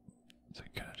some. So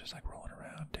kind of just like rolling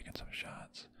around, taking some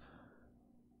shots.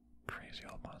 Crazy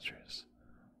old monsters.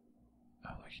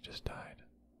 Oh, look, he just died.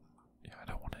 Yeah, I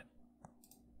don't want to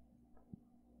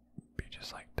be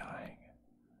just like dying.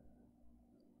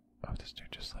 Oh, this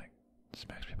dude just like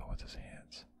smacks people with his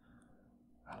hands.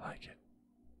 I like it.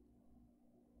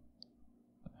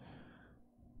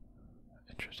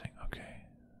 Interesting, okay.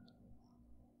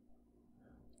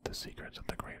 The secrets of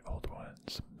the great old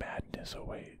ones. Madness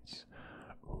awaits.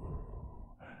 Ooh.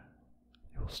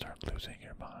 You will start losing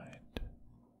your mind.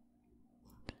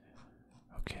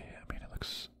 Okay, I mean, it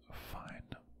looks fine.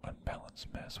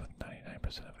 Unbalanced mess with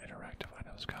 99% of interactive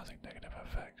items causing negative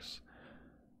effects.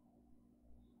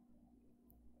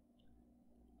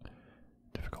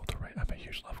 Difficult to rate. I'm a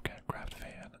huge Lovecraft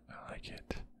fan. I like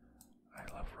it. I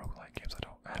love roguelike games.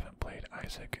 I haven't played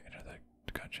Isaac Enter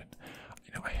the Gungeon.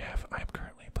 You know, I'm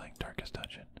currently playing Darkest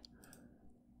Dungeon.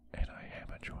 And I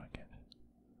am enjoying it.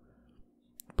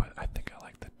 But I think I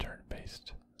like the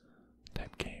turn-based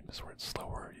type games where it's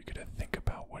slower. You get to think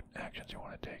about what actions you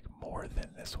want to take more than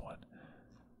this one.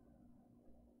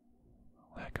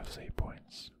 Lack of save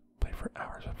points. Play for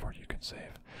hours before you can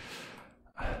save.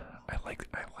 I like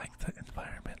the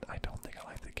environment. I don't think I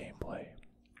like the gameplay.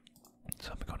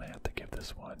 So I'm gonna have to give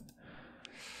this one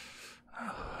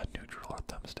a neutral or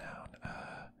thumbs down.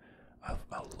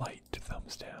 A light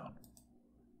thumbs down.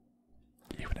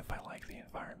 Even if I like the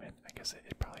environment, I guess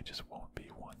it probably just won't be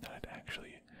one that I'd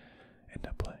actually end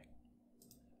up playing.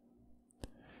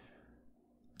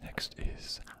 Next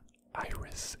is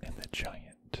Iris and the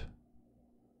Giant.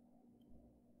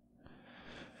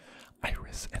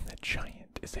 Iris and the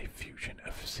Giant is a fusion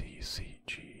of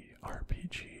CCG,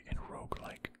 RPG, and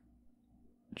roguelike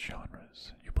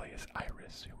genres. You play as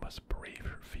Iris, who must brave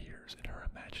her fears in her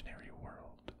imaginary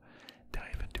world.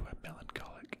 Dive into a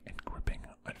melancholic and gripping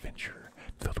adventure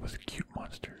filled with cute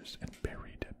monsters and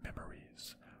buried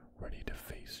memories, ready to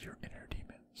face your inner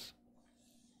demons.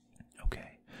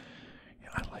 Okay, yeah,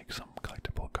 I like some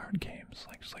collectible card games,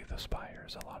 like Slay the Spire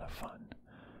is a lot of fun.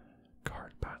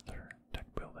 Card Battler, deck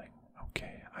building,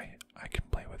 okay, I can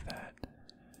play with that.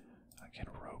 Again,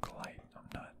 roguelite, I'm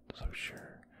not so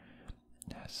sure.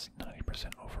 It has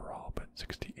 90% overall, but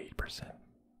 68%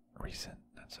 recent.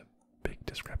 That's a big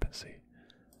discrepancy.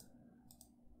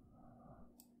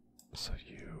 So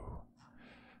you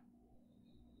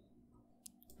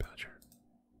build your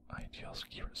ideal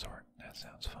ski resort. That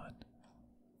sounds fun.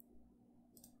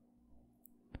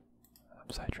 I'm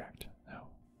sidetracked. No.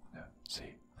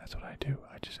 See, that's what I do.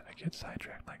 I get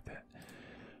sidetracked like that.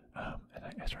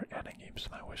 And I start adding games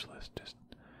to my wish list.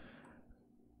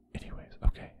 Anyways,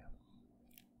 okay.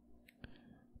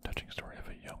 Touching story of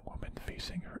a young woman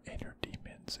facing her inner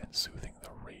demons and soothing the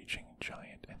raging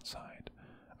giant inside.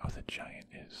 Oh, the giant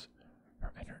is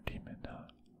her inner demon, huh?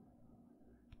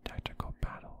 Tactical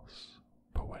battles.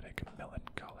 Poetic,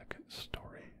 melancholic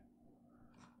story.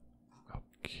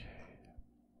 Okay.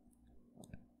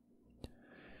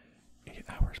 8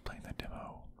 hours playing the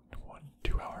demo. 1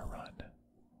 2-hour run.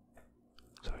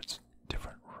 So it's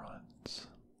different runs.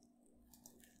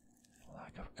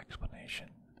 Lack of explanation.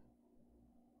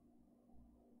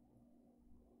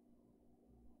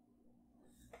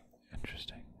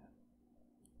 Interesting.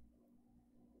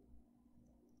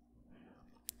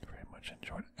 Very much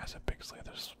enjoyed it. As a big Slay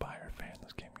the Spire fan,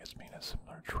 this game gets me in a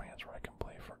similar trance where I can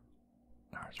play for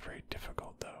hours. Very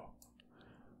difficult though.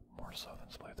 More so than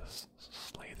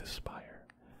Slay the Spire.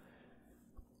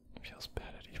 It feels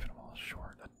bad at even while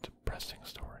short. A depressing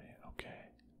story, okay.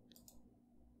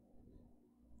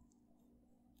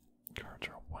 Cards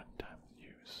are one-time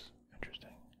use.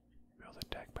 Interesting. Build a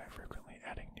deck by frequently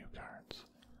adding new cards.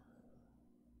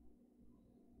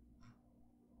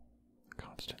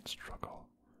 Constant struggle.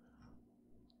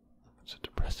 It's a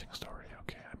depressing story,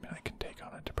 okay. I mean, I can take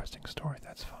on a depressing story,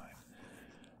 that's fine.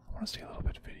 I want to see a little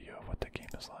bit of video of what the game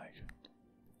is like.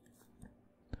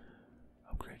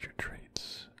 Upgrade your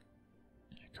traits.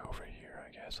 You go over here,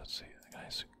 I guess. Let's see.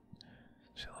 Guys,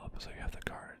 see a little bit, so you have the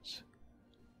cards.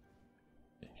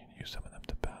 You can use some of them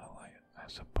to battle, I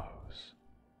suppose.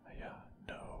 Yeah,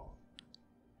 no.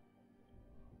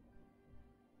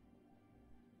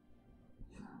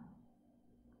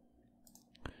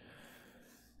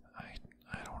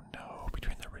 I don't know.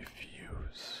 Between the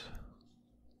reviews,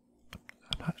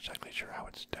 I'm not exactly sure how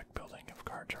it's deck building if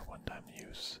cards are one-time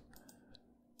use.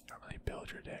 You don't really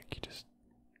build your deck, you just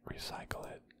recycle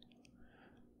it.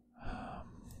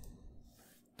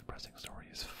 The pressing story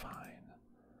is fine.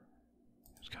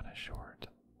 It's kind of short.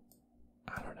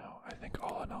 I don't know. I think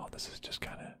all in all, this is just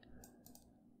kind of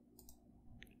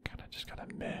just got a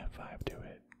meh vibe to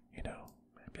it. You know,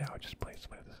 maybe I would just play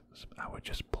Slay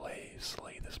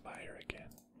the Spire again.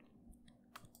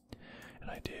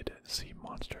 And I did see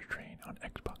Monster Train on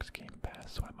Xbox Game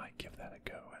Pass, so I might give that a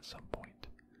go at some point.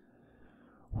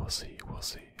 We'll see, we'll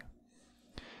see.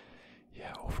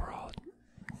 Yeah, overall,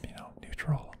 you know,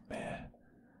 neutral, meh.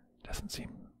 Doesn't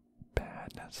seem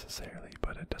bad necessarily,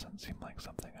 but it doesn't seem like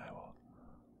something I will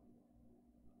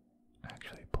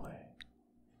actually play.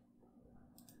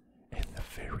 And the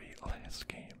very last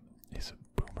game is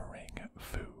Boomerang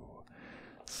Fu.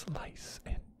 Slice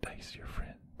and dice your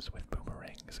friends with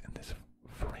boomerangs in this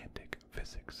frantic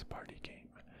physics party game.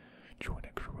 Join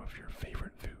a crew of your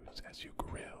favorite foods as you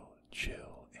grill,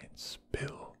 chill, and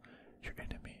spill your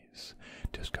enemies.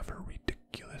 Discover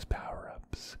ridiculous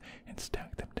power-ups and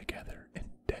stack them together in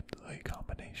deadly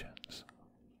combinations.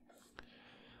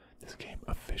 This game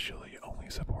officially only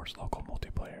supports local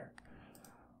multiplayer.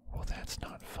 Well, that's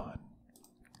not fun.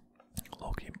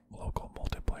 Local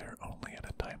multiplayer only at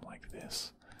a time like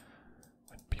this,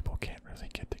 when people can't really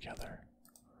get together.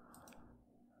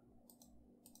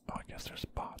 Oh, I guess there's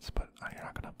bots, but you're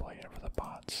not gonna play it for the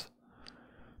bots.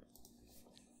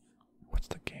 What's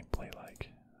the gameplay like?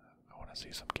 I want to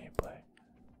see some gameplay.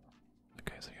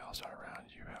 Okay, so you all start around.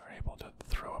 You are able to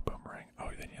throw a boomerang.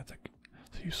 Oh, then you have to.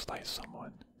 So you slice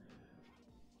someone.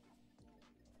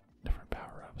 Different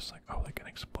power-ups, like an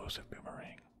explosive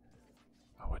boomerang.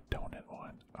 Oh, a donut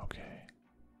one. Okay.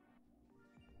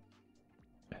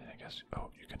 And I guess, oh,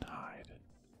 you can hide.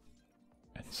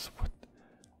 And what?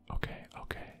 Okay,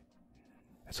 okay.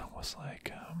 It's almost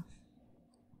like,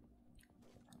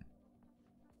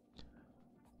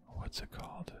 what's it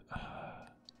called?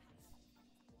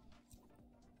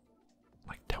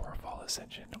 Like Towerfall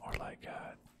Ascension, or like,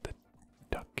 the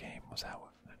duck game. Was that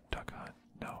what? Duck Hunt?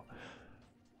 No.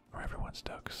 Where everyone's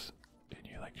ducks, and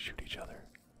you like shoot each other.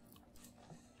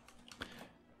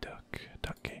 Duck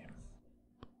game.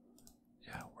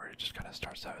 Yeah, where it just kind of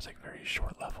starts out as like very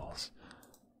short levels,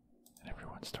 and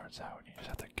everyone starts out, and you just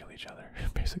have to kill each other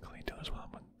basically until there's one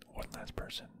last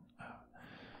person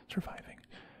surviving.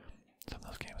 Some of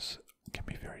those games can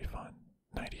be very fun.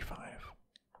 95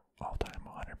 all time,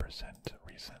 100%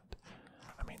 recent.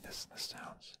 I mean, this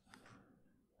sounds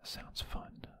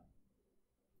fun.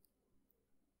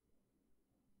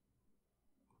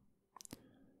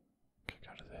 Kick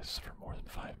out of this for more than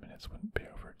 5 minutes, wouldn't pay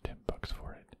over $10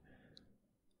 for it.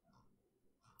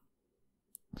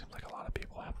 Seems like a lot of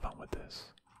people have fun with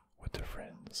this, with their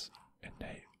friends, and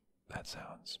hey, that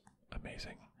sounds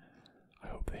amazing. I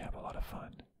hope they have a lot of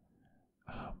fun.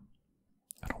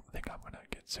 I don't think I'm gonna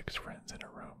get 6 friends in a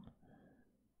room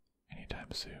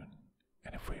anytime soon,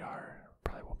 and if we are,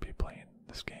 probably won't be playing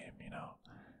this game, you know.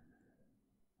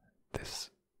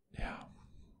 Yeah,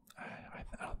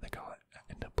 I don't think I'll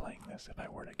end up playing this if I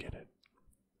were to get it.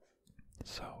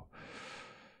 So,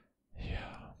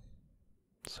 yeah.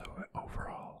 So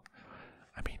overall,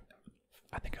 I mean,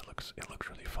 I think it looks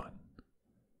really fun.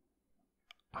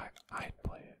 I'd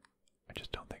play it. I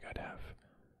just don't think I'd have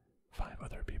 5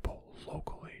 other people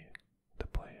locally to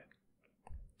play it.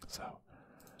 So,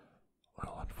 a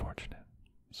little unfortunate.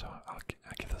 So I'll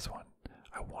give this one.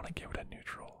 I want to give it a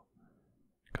neutral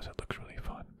because it looks really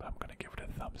fun, but I'm gonna give it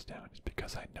a thumbs down just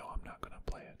because I know I'm not gonna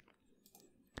play it.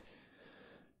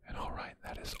 And alright,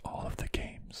 that is all of the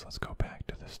games. Let's go back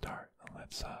to the start and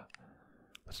let's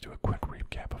do a quick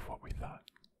recap of what we thought.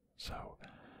 So,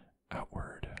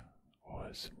 Outward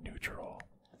was neutral.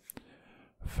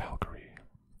 Valkyrie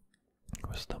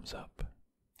was thumbs up.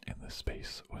 In the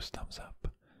Space was thumbs up.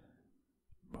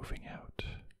 Moving Out,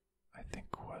 I think,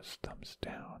 was thumbs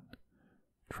down.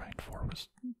 Trine 4 was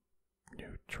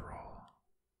neutral.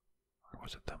 Or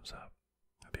was it thumbs up?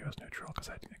 Maybe it was neutral because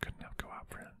I couldn't have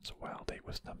co-op friends. Wild 8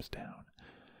 was thumbs down.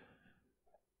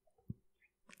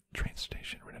 Train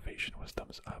Station Renovation was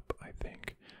thumbs up, I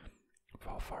think.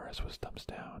 Valfaris was thumbs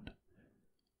down.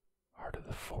 Heart of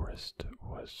the Forest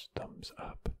was thumbs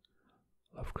up.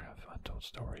 Lovecraft Untold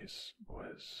Stories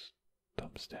was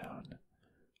thumbs down.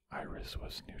 Iris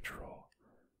was neutral.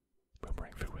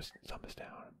 Boomerang Fu was thumbs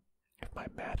down. If my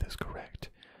math is correct,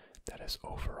 that is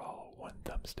overall 1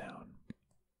 thumbs down.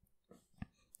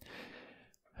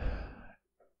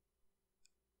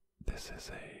 This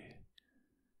is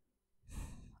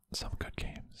some good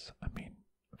games. I mean,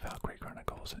 Valkyrie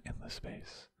Chronicles and Endless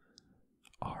Space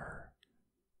are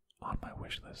on my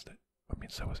wish list. I mean,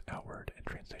 so is Outward and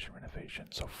Train Station Renovation.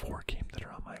 So 4 games that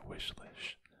are on my wish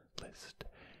list.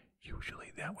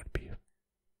 Usually that would be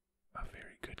a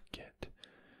very good get.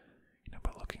 You know,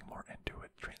 but looking more into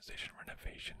it, Train Station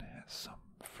Renovation has some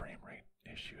frame rate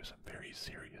issues, some very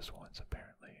serious ones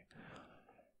apparently.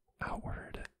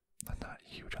 Outward, I'm not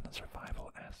huge on the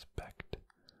survival aspect.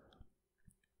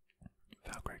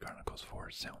 Valkyria Chronicles 4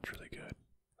 sounds really good,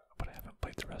 but I haven't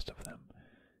played the rest of them.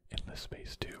 Endless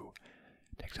Space 2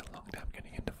 takes a long time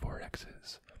getting into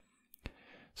 4X's.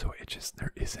 So it just,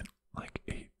 there isn't like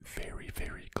a very,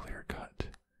 very clear cut,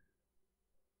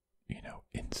 you know,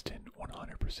 instant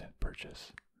 100%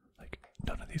 purchase. Like,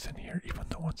 none of these in here, even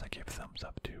the ones I give thumbs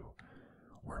up to,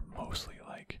 were mostly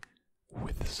like,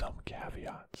 with some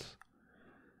caveats.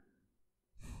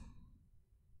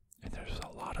 And there's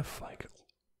a lot of like,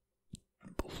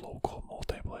 local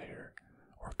multiplayer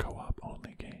or co-op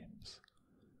only games.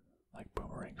 Like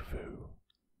Boomerang Fu,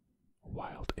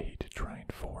 Wild 8, Trine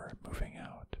 4, Moving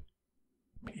Out.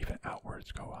 I mean, even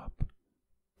Outwards co-op.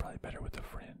 Probably better with a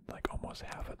friend. Like, almost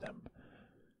half of them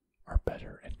are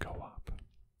better in co-op,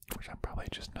 which I'm probably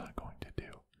just not going to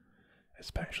do.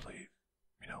 Especially,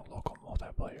 you know, local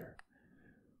multiplayer,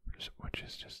 which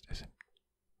is just isn't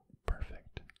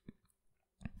perfect.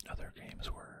 Other games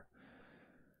were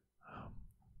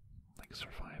like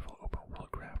survival, open world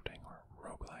crafting, or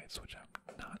roguelites, which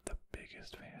I'm not the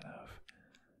biggest fan of.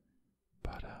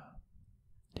 But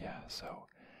yeah, so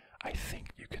I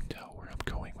think you can tell where I'm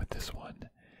going with this one.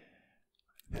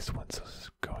 This one's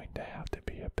going to have to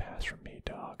be a pass from me,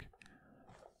 dog.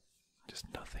 Just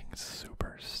nothing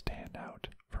super stand out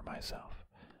for myself.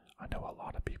 I know a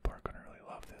lot of people are going to really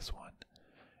love this one,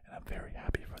 and I'm very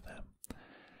happy for them.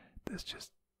 This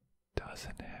just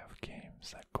doesn't have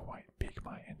games that quite pique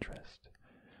my interest,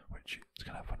 which is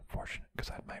kind of unfortunate because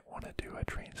I might want to do a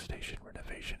Train Station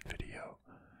Renovation video,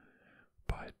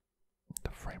 but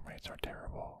the frame rates are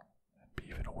terrible. It'd be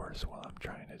even worse while I'm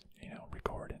trying to, you know,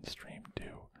 record and stream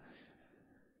too.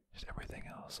 Just everything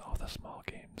else, all the small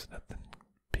games, nothing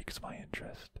piques my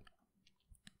interest.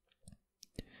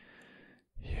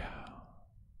 Yeah,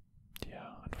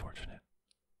 unfortunate.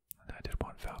 And I did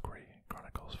want Valkyria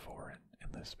Chronicles 4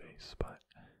 in this space, but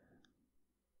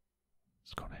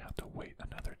it's going to have to wait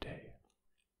another day.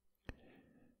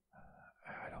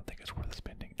 I don't think it's worth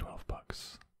spending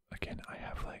 $12. Again, I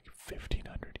have like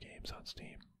 1,500 games on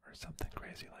Steam or something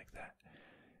crazy like that.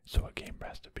 So a game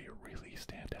has to be really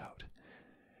stand out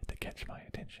to catch my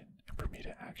attention and for me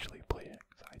to actually play it.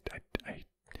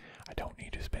 I don't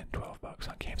need to spend $12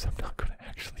 on games I'm not going to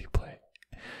actually play,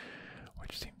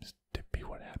 which seems to be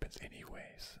what happens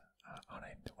anyways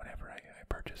whenever I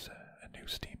purchase a new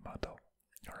Steam bundle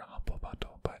or a Humble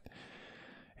bundle. But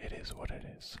it is what it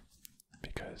is,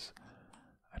 because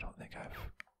I don't think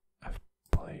I've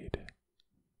played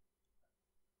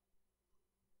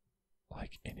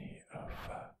like any of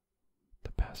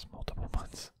the past multiple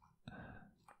months.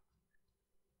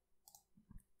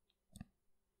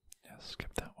 Yeah,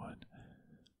 skip that one.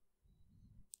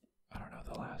 I don't know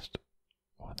the last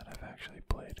one that I've actually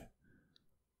played.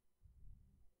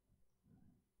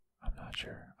 I'm not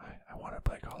sure. I want to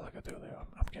play Call of Cthulhu.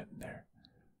 I'm getting there.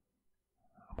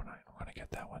 I'm gonna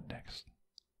get that one next.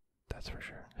 That's for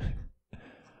sure.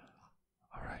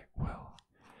 Alright, well,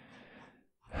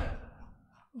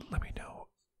 let me know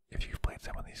if you've played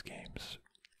some of these games.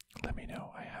 Let me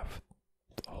know. I have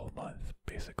the whole month,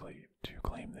 basically, to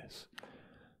claim this.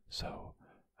 So,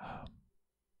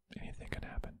 anything can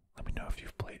happen. Let me know if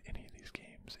you've played any of these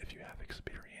games, if you have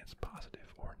experience,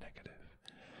 positive or negative.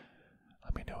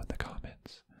 Let me know in the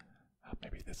comments.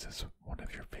 Maybe this is one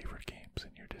of your favorite games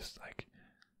and you're just like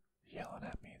yelling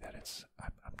at me that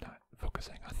I'm not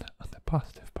focusing on the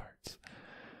positive parts.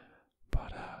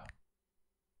 But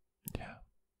yeah.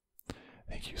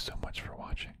 Thank you so much for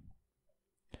watching.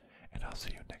 And I'll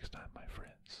see you next time, my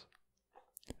friends.